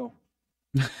this hill.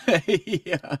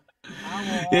 Yeah.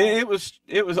 It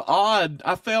was odd.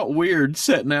 I felt weird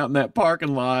sitting out in that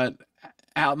parking lot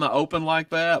out in the open like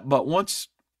that, but once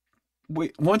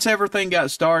everything got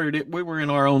started, we were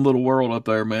in our own little world up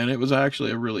there, man. It was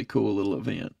actually a really cool little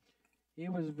event.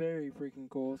 It was very freaking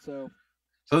cool.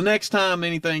 So the next time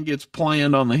anything gets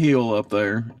planned on the hill up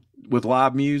there with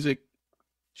live music,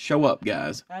 show up,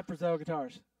 guys, At Brazil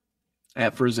Guitars.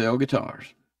 at Frizzell Guitars.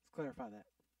 Let's clarify that.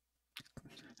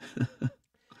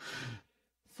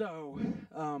 So,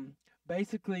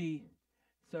 basically,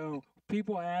 so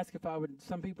people ask if I would.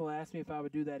 Some people ask me if I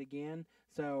would do that again.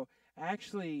 So,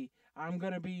 actually, I'm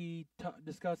going to be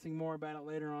discussing more about it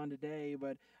later on today.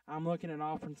 But I'm looking at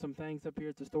offering some things up here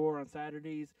at the store on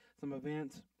Saturdays, some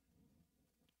events.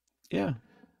 Yeah.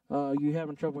 You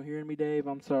having trouble hearing me, Dave?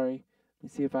 I'm sorry. Let me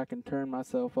see if I can turn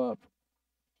myself up.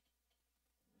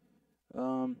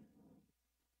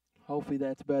 Hopefully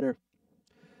that's better.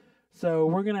 So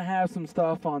we're going to have some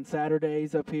stuff on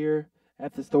Saturdays up here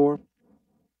at the store.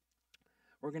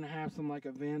 We're going to have some like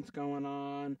events going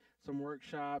on, some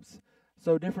workshops.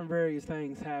 So different various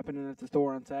things happening at the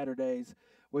store on Saturdays,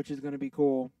 which is going to be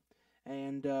cool.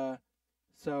 And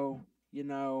so, you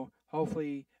know,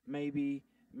 hopefully maybe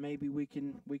we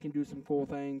can do some cool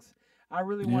things. I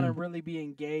really want to really be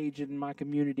engaged in my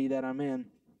community that I'm in.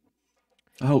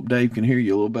 I hope Dave can hear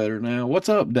you a little better now. What's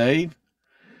up, Dave?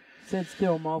 Said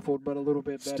still muffled, but a little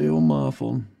bit better. Still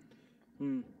muffled.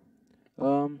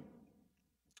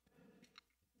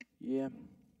 Yeah.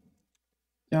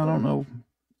 Yeah, I don't know.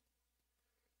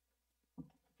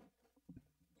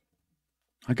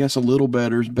 I guess a little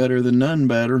better is better than none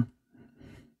better.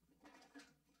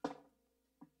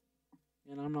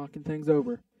 And I'm knocking things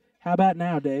over. How about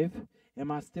now, Dave?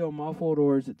 Am I still muffled,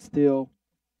 or is it still...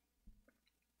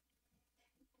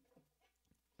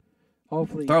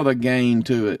 Hopefully. Throw the gain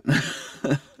to it.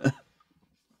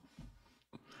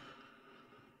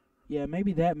 Yeah,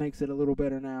 maybe that makes it a little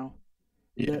better now.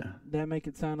 Yeah. That make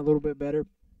it sound a little bit better.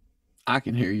 I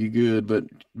can hear you good,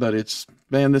 but it's,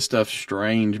 man, this stuff's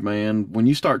strange, man. When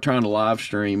you start trying to live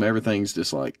stream, everything's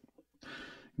just like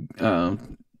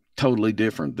totally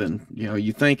different than, you know,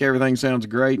 you think everything sounds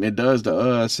great and it does to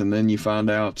us, and then you find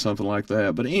out something like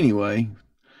that. But anyway,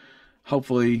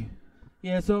 hopefully.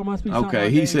 Yeah, so it must be something.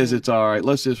 Okay, he says it's all right.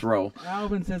 Let's just roll.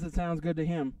 Alvin says it sounds good to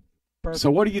him. Perfect.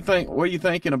 So what do you think? What are you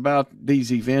thinking about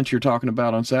these events you're talking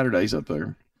about on Saturdays up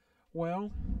there? Well,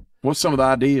 what's some of the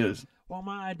ideas? Well,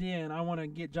 my idea, and I want to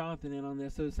get Jonathan in on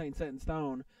this, so this ain't set in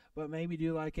stone, but maybe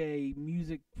do like a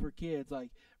music for kids, like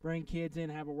bring kids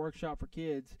in, have a workshop for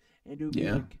kids, and do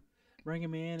music. Yeah. Bring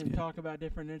them in and talk about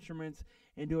different instruments,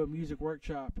 and do a music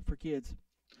workshop for kids.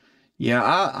 Yeah,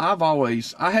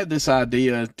 I had this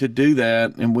idea to do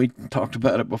that, and we talked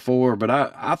about it before, but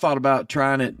I thought about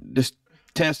trying it, just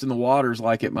testing the waters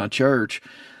like at my church,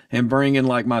 and bringing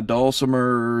like my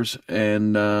dulcimers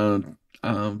and,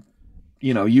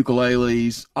 you know,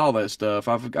 ukuleles, all that stuff.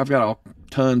 I've got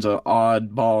tons of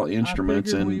oddball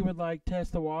instruments. And we would like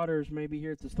test the waters maybe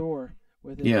here at the store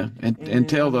with it. Yeah, and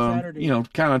tell them, Saturday, you know,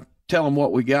 kind of tell them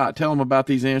what we got. Tell them about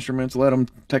these instruments. Let them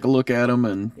take a look at them.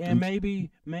 And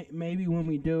maybe when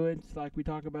we do it, it's like we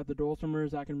talk about the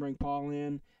dulcimers, I can bring Paul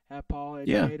in, have Paul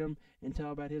educate him, and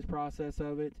tell about his process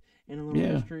of it, and a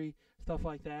little history, stuff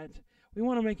like that. We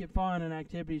want to make it fun and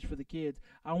activities for the kids.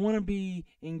 I want to be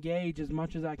engaged as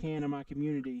much as I can in my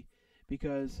community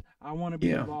because I want to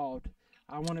be involved.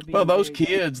 I want to be. Well, those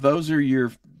kids, those are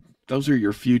your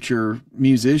future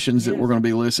musicians that we're going to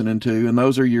be listening to, and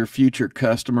those are your future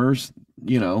customers,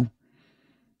 you know.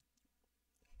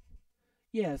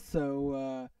 Yes,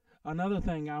 so another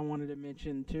thing I wanted to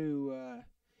mention too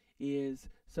is,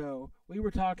 so we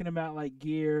were talking about like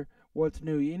gear, what's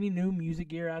new. Any new music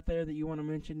gear out there that you want to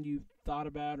mention you've thought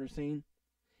about or seen?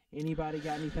 Anybody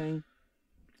got anything?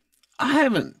 I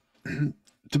haven't,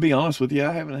 to be honest with you,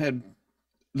 I haven't had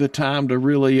the time to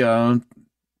really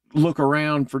look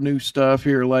around for new stuff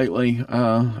here lately.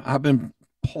 I've been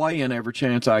playing every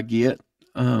chance I get,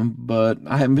 but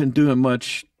I haven't been doing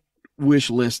much wish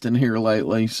listing here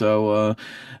lately. So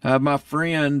my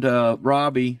friend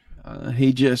Robbie,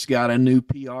 he just got a new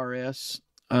PRS,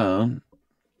 and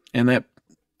that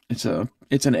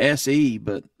it's an SE,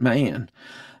 but man,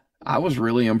 I was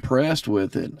really impressed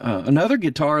with it. Another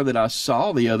guitar that I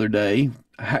saw the other day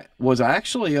was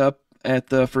actually up at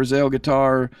the Frizzell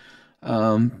Guitar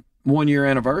 1 year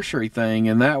anniversary thing,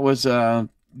 and that was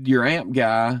your amp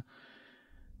guy.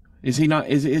 Is he not?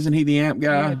 Isn't he the amp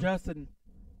guy? Yeah, Justin.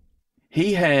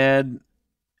 He had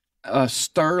a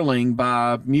Sterling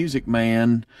by Music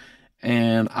Man,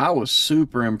 and I was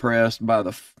super impressed by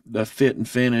the fit and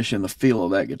finish and the feel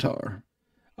of that guitar.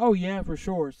 Oh yeah, for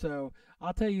sure. So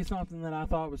I'll tell you something that I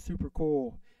thought was super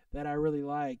cool that I really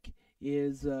like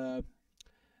is that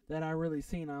I really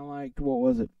seen. I liked, what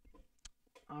was it?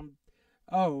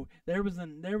 There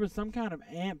was some kind of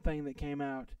amp thing that came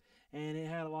out, and it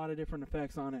had a lot of different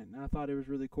effects on it, and I thought it was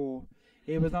really cool.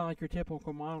 It was not like your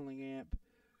typical modeling amp.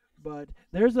 But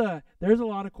there's a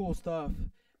lot of cool stuff.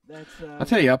 That's I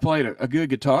tell you, I played a good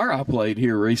guitar. I played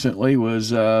here recently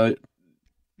was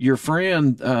your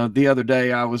friend the other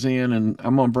day. I was in, and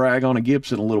I'm gonna brag on a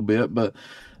Gibson a little bit, but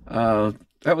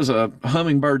that was a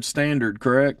Hummingbird Standard,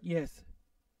 correct? Yes.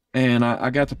 And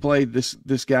I got to play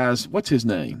this guy's, what's his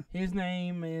name? His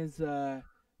name is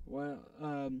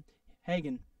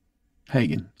Hagen.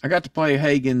 Hagen. I got to play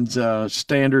Hagen's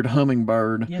Standard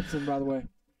Hummingbird. Gibson, by the way.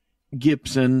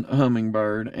 Gibson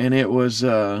Hummingbird, and it was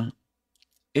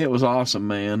awesome,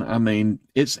 man. I mean,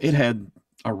 it had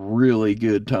a really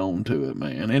good tone to it,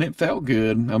 man, and it felt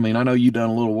good. I mean, I know you done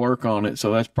a little work on it,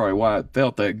 so that's probably why it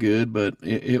felt that good, but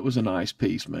it was a nice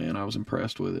piece, man. I was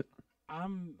impressed with it.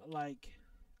 I'm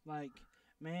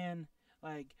man,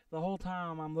 the whole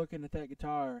time I'm looking at that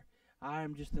guitar, I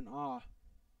am just in awe.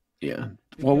 Yeah.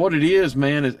 Well, what it is,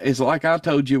 man, is like I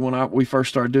told you when we first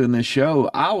started doing this show,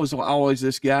 I was always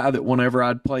this guy that whenever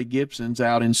I'd play Gibsons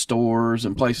out in stores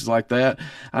and places like that,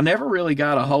 I never really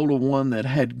got a hold of one that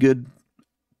had good,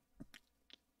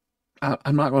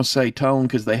 I'm not going to say tone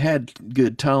because they had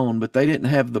good tone, but they didn't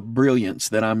have the brilliance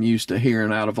that I'm used to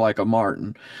hearing out of like a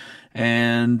Martin.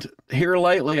 And here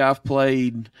lately I've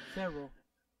played several.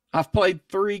 I've played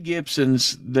 3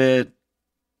 Gibsons that,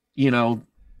 you know,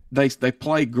 they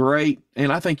play great,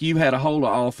 and I think you had a hold of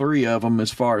all 3 of them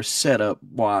as far as setup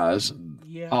wise.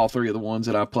 Yeah. All 3 of the ones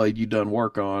that I played, you done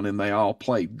work on, and they all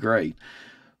played great.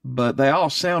 But they all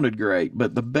sounded great.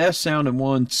 But the best sounding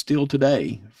one still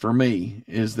today for me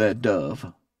is that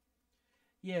Dove.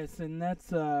 Yes, and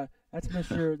that's Mr.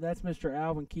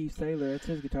 Alvin Keith Saylor. That's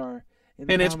his guitar.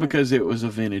 And it's because it was a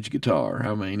vintage guitar.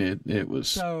 I mean, it was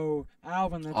so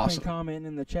Alvin that's awesome. been commenting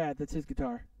in the chat. That's his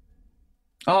guitar.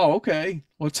 Oh, okay.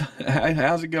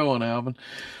 How's it going, Alvin?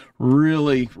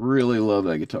 Really, really love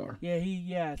that guitar.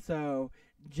 Yeah. So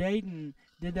Jaden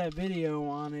did that video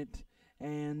on it,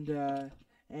 and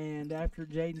after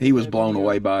Jaden, he was blown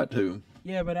away by it too.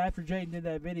 Yeah, but after Jaden did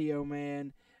that video,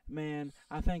 man,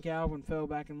 I think Alvin fell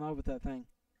back in love with that thing.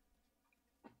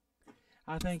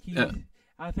 I think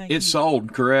it's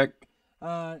sold, correct?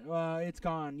 It's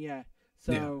gone. Yeah.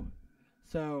 So.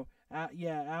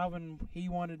 Alvin, he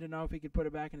wanted to know if he could put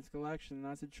it back in his collection, and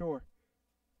I said sure.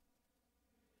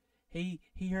 He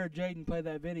heard Jaden play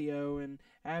that video, and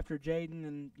after Jaden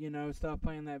and stopped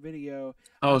playing that video.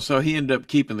 Oh, so he ended up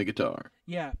keeping the guitar.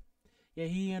 Yeah,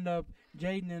 Jaden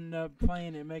ended up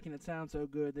playing it, making it sound so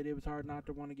good that it was hard not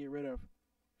to want to get rid of.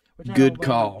 Good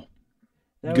call.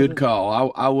 Good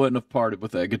call. I wouldn't have parted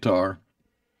with that guitar.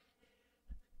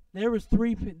 There was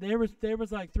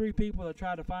like 3 people that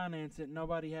tried to finance it.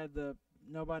 Nobody could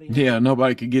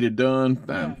get it done.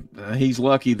 Yeah. He's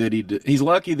lucky that he's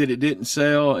lucky that it didn't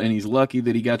sell, and he's lucky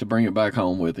that he got to bring it back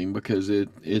home with him because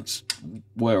it's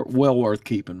well worth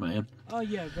keeping, man. Oh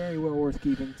yeah, very well worth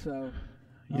keeping. So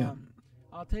yeah,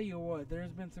 I'll tell you what.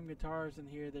 There's been some guitars in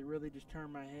here that really just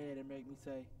turn my head and make me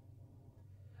say,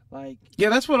 like. Yeah,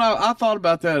 that's what I thought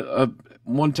about that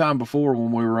one time before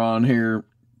when we were on here.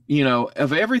 You know,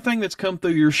 of everything that's come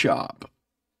through your shop,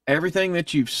 everything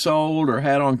that you've sold or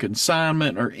had on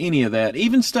consignment or any of that,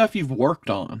 even stuff you've worked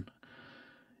on,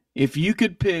 if you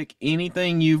could pick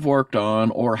anything you've worked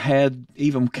on or had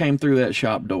even came through that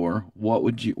shop door, what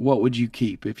would you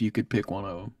keep if you could pick one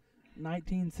of them?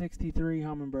 1963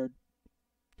 Hummingbird.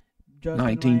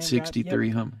 1963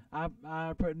 Hummingbird.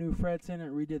 I put new frets in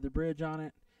it, redid the bridge on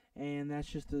it, and that's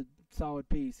just a solid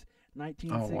piece.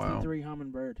 1963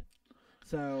 Hummingbird.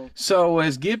 So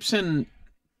as Gibson,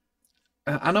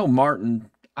 I know Martin,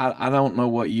 I don't know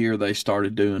what year they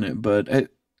started doing it, but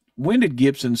when did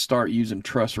Gibson start using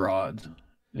truss rods?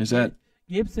 Is that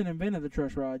Gibson invented the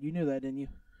truss rod? You knew that, didn't you?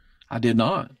 I did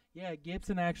not. Yeah,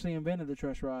 Gibson actually invented the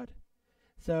truss rod.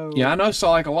 So yeah, I know. So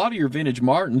like a lot of your vintage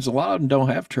Martins, a lot of them don't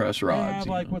have truss rods. They have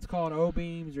like what's called O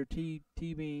beams or T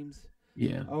beams.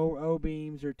 Yeah. O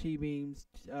beams or T beams,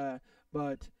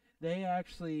 but they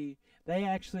actually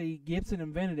Gibson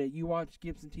invented it. You watch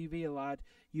Gibson TV a lot.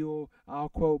 I'll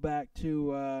quote back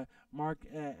to Mark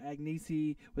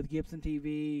Agnesi with Gibson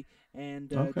TV and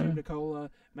Jim DeCola,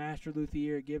 Master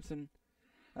Luthier at Gibson.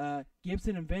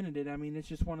 Gibson invented it. I mean, it's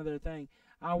just one of their things.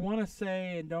 I want to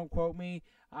say, and don't quote me,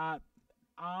 I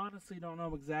honestly don't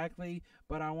know exactly,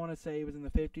 but I want to say it was in the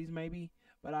 50s maybe.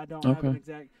 But I don't have an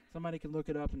exact. Somebody can look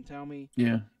it up and tell me.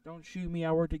 Yeah. Don't shoot me.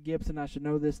 I worked at Gibson. I should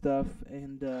know this stuff.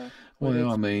 And well,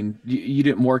 I mean, you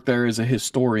didn't work there as a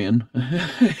historian,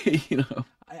 you know.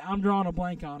 I'm drawing a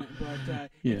blank on it, but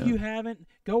if you haven't,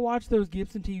 go watch those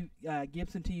Gibson TV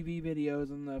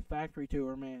videos on the factory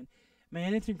tour, man.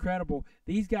 Man, it's incredible.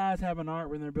 These guys have an art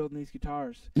when they're building these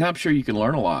guitars. Now, I'm sure you can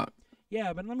learn a lot.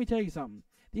 Yeah, but let me tell you something.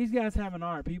 These guys have an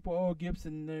art. People, oh,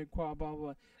 Gibson, they're blah, blah,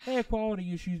 blah. They had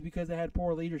quality issues because they had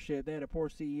poor leadership. They had a poor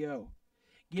CEO.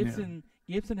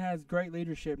 Gibson has great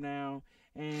leadership now,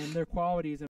 and their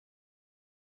quality is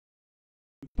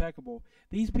impeccable.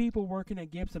 These people working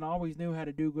at Gibson always knew how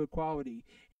to do good quality.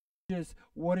 Just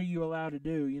what are you allowed to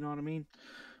do? You know what I mean?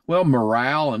 Well,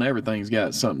 morale and everything's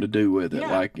got something to do with it.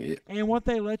 Yeah, and what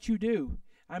they let you do.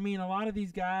 I mean, a lot of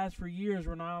these guys for years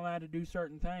were not allowed to do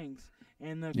certain things,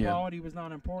 and the quality was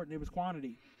not important. It was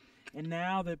quantity. And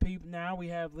now that now we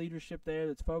have leadership there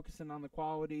that's focusing on the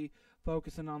quality,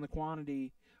 focusing on the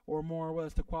quantity, or more or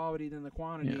less the quality than the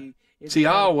quantity. Yeah. See,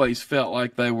 I always felt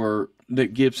like that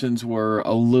Gibsons were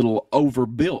a little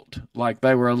overbuilt, like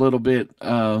they were a little bit.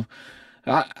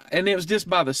 And it was just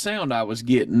by the sound I was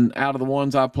getting out of the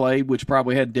ones I played, which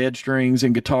probably had dead strings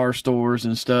and guitar stores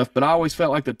and stuff. But I always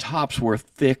felt like the tops were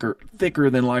thicker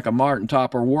than like a Martin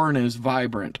top, or weren't as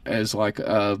vibrant as like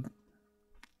a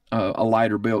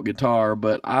lighter built guitar.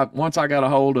 But once I got a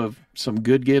hold of some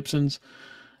good Gibsons,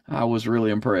 I was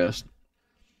really impressed.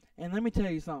 And let me tell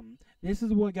you something. This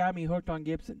is what got me hooked on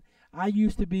Gibson. I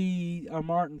used to be a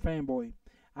Martin fanboy.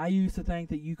 I used to think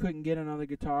that you couldn't get another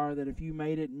guitar, that if you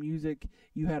made it in music,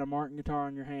 you had a Martin guitar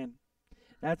in your hand.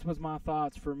 That was my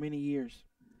thoughts for many years.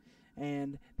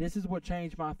 And this is what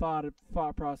changed my thought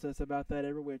process about that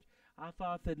every which. I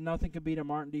thought that nothing could beat a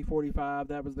Martin D45.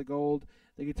 That was the gold,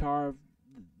 the guitar.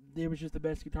 It was just the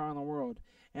best guitar in the world.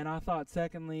 And I thought,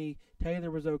 secondly, Taylor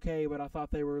was okay, but I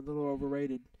thought they were a little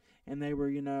overrated. And they were,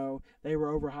 they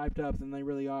were overhyped up than they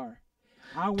really are.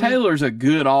 Taylor's a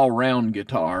good all-round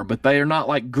guitar, but they are not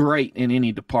like great in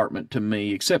any department to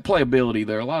me, except playability.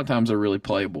 A lot of times they're really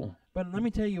playable. But let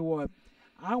me tell you what,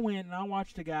 I went and I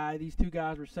watched these two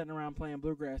guys were sitting around playing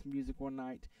bluegrass music one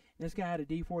night. And this guy had a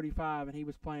D45 and he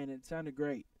was playing it. It sounded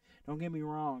great. Don't get me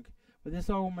wrong. But this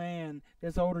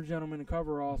older gentleman in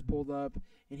coveralls pulled up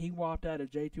and he walked out a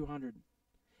J200.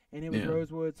 And it was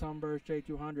Rosewood Sunburst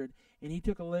J200. And he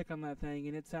took a lick on that thing,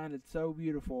 and it sounded so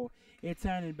beautiful. It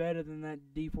sounded better than that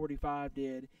D45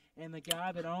 did. And the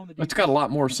guy that owned the D45... It's got a lot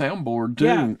more soundboard, too.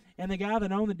 Yeah, and the guy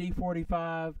that owned the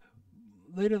D45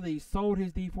 literally sold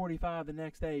his D45 the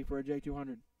next day for a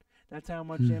J200. That's how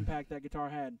much impact that guitar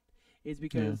had. Is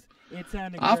because it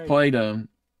sounded great. I've played I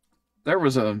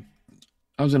was in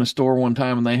a store one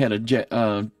time, and they had a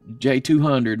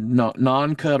J200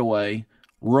 non-cutaway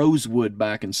Rosewood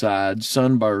back and sides,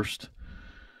 Sunburst.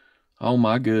 Oh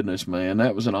my goodness, man,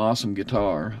 that was an awesome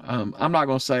guitar. I'm not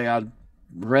going to say I'd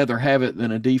rather have it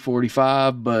than a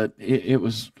D45, but it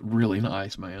was really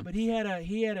nice, man. But he had a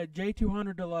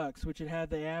J200 Deluxe, which had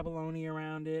the abalone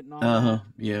around it and all that.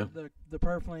 Yeah. The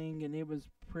purfling, and it was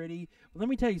pretty. But let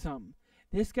me tell you something.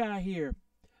 This guy here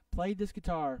played this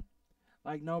guitar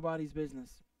like nobody's business.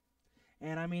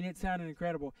 And, I mean, it sounded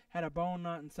incredible. Had a bone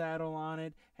nut and saddle on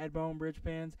it. Had bone bridge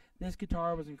pins. This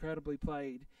guitar was incredibly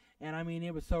played. And, I mean,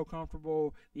 it was so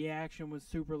comfortable. The action was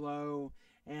super low.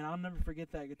 And I'll never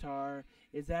forget that guitar.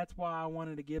 That's why I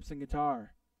wanted a Gibson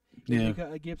guitar. Yeah.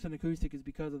 A Gibson acoustic is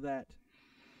because of that.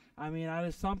 I mean, I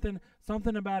just something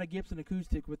about a Gibson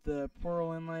acoustic with the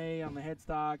pearl inlay on the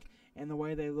headstock and the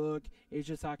way they look is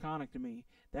just iconic to me.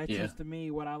 That's just, to me,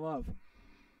 what I love.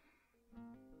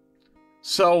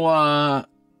 So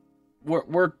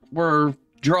we're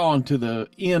drawing to the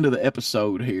end of the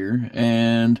episode here,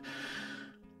 and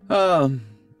I'm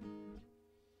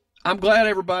glad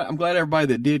everybody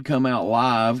that did come out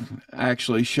live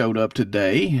actually showed up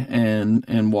today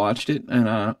and watched it, and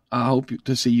I hope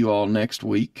to see you all next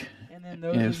week. And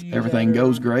then if everything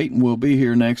goes great, and we'll be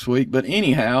here next week. But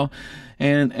anyhow,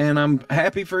 and I'm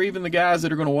happy for even the guys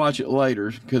that are going to watch it later,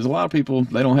 because a lot of people,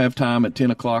 they don't have time at 10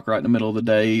 o'clock right in the middle of the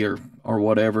day or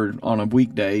whatever on a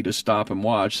weekday to stop and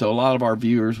watch. So a lot of our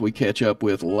viewers we catch up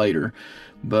with later.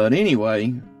 But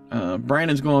anyway,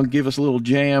 Brandon's going to give us a little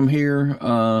jam here,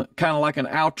 kind of like an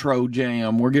outro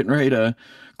jam. We're getting ready to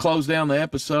close down the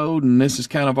episode, and this is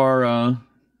kind of our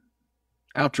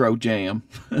outro jam.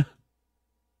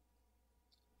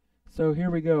 So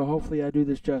here we go. Hopefully I do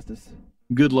this justice.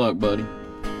 Good luck, buddy.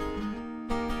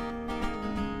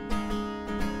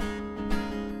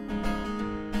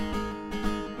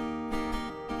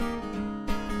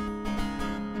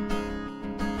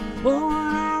 Well,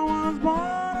 I was born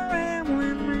a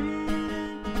rambling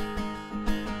man,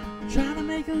 trying to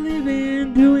make a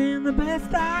living, doing the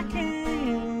best I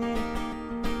can.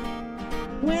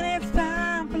 When it's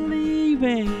time for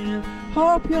leaving,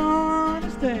 hope you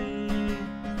understand.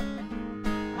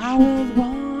 I was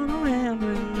born a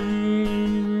rambling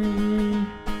man.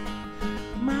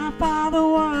 My father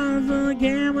was a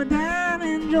gambler down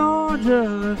in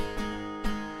Georgia.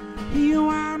 He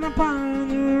wound up on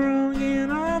the wrong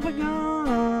end of a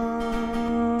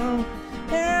gun.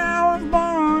 Yeah, I was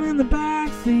born in the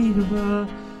backseat of a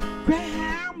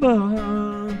Greyhound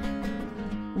bus,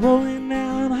 rolling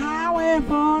down Highway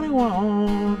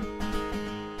 41.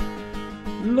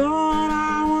 Lord,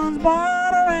 I was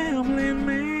born a rambling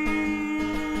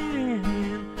man,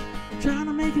 trying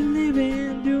to make a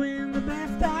living, doing the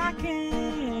best I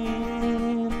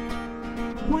can.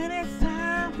 When it's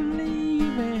time for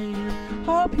leaving,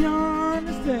 hope you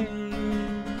understand,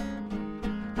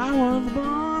 I was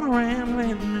born a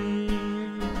rambling man.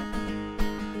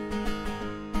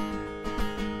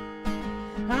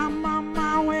 I'm on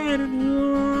my way to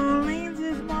New Orleans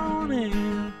this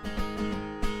morning,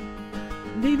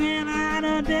 leaving out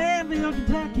of Danville,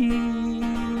 Kentucky.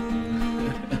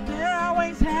 They're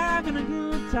always having a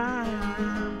good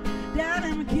time down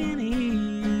in McKinney.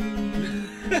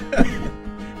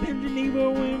 Them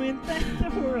Geneva women think the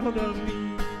world of me.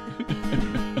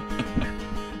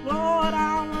 Lord,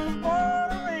 I was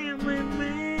born a rambling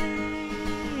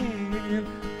man,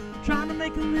 trying to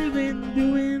make a living,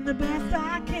 doing the best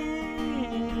I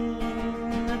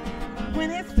can.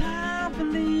 When it's time for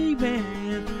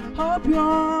leaving, hope you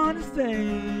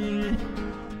understand,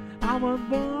 I was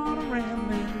born a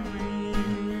rambling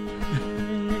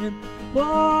man.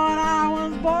 Lord, I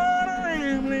was born a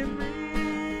rambling man.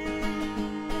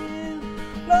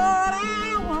 Lord,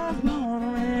 I was born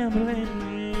a rambling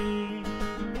man.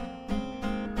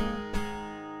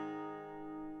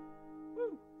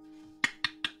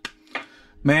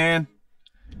 Man,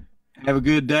 have a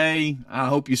good day. I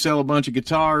hope you sell a bunch of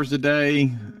guitars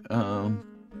today.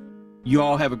 You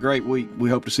all have a great week. We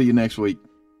hope to see you next week.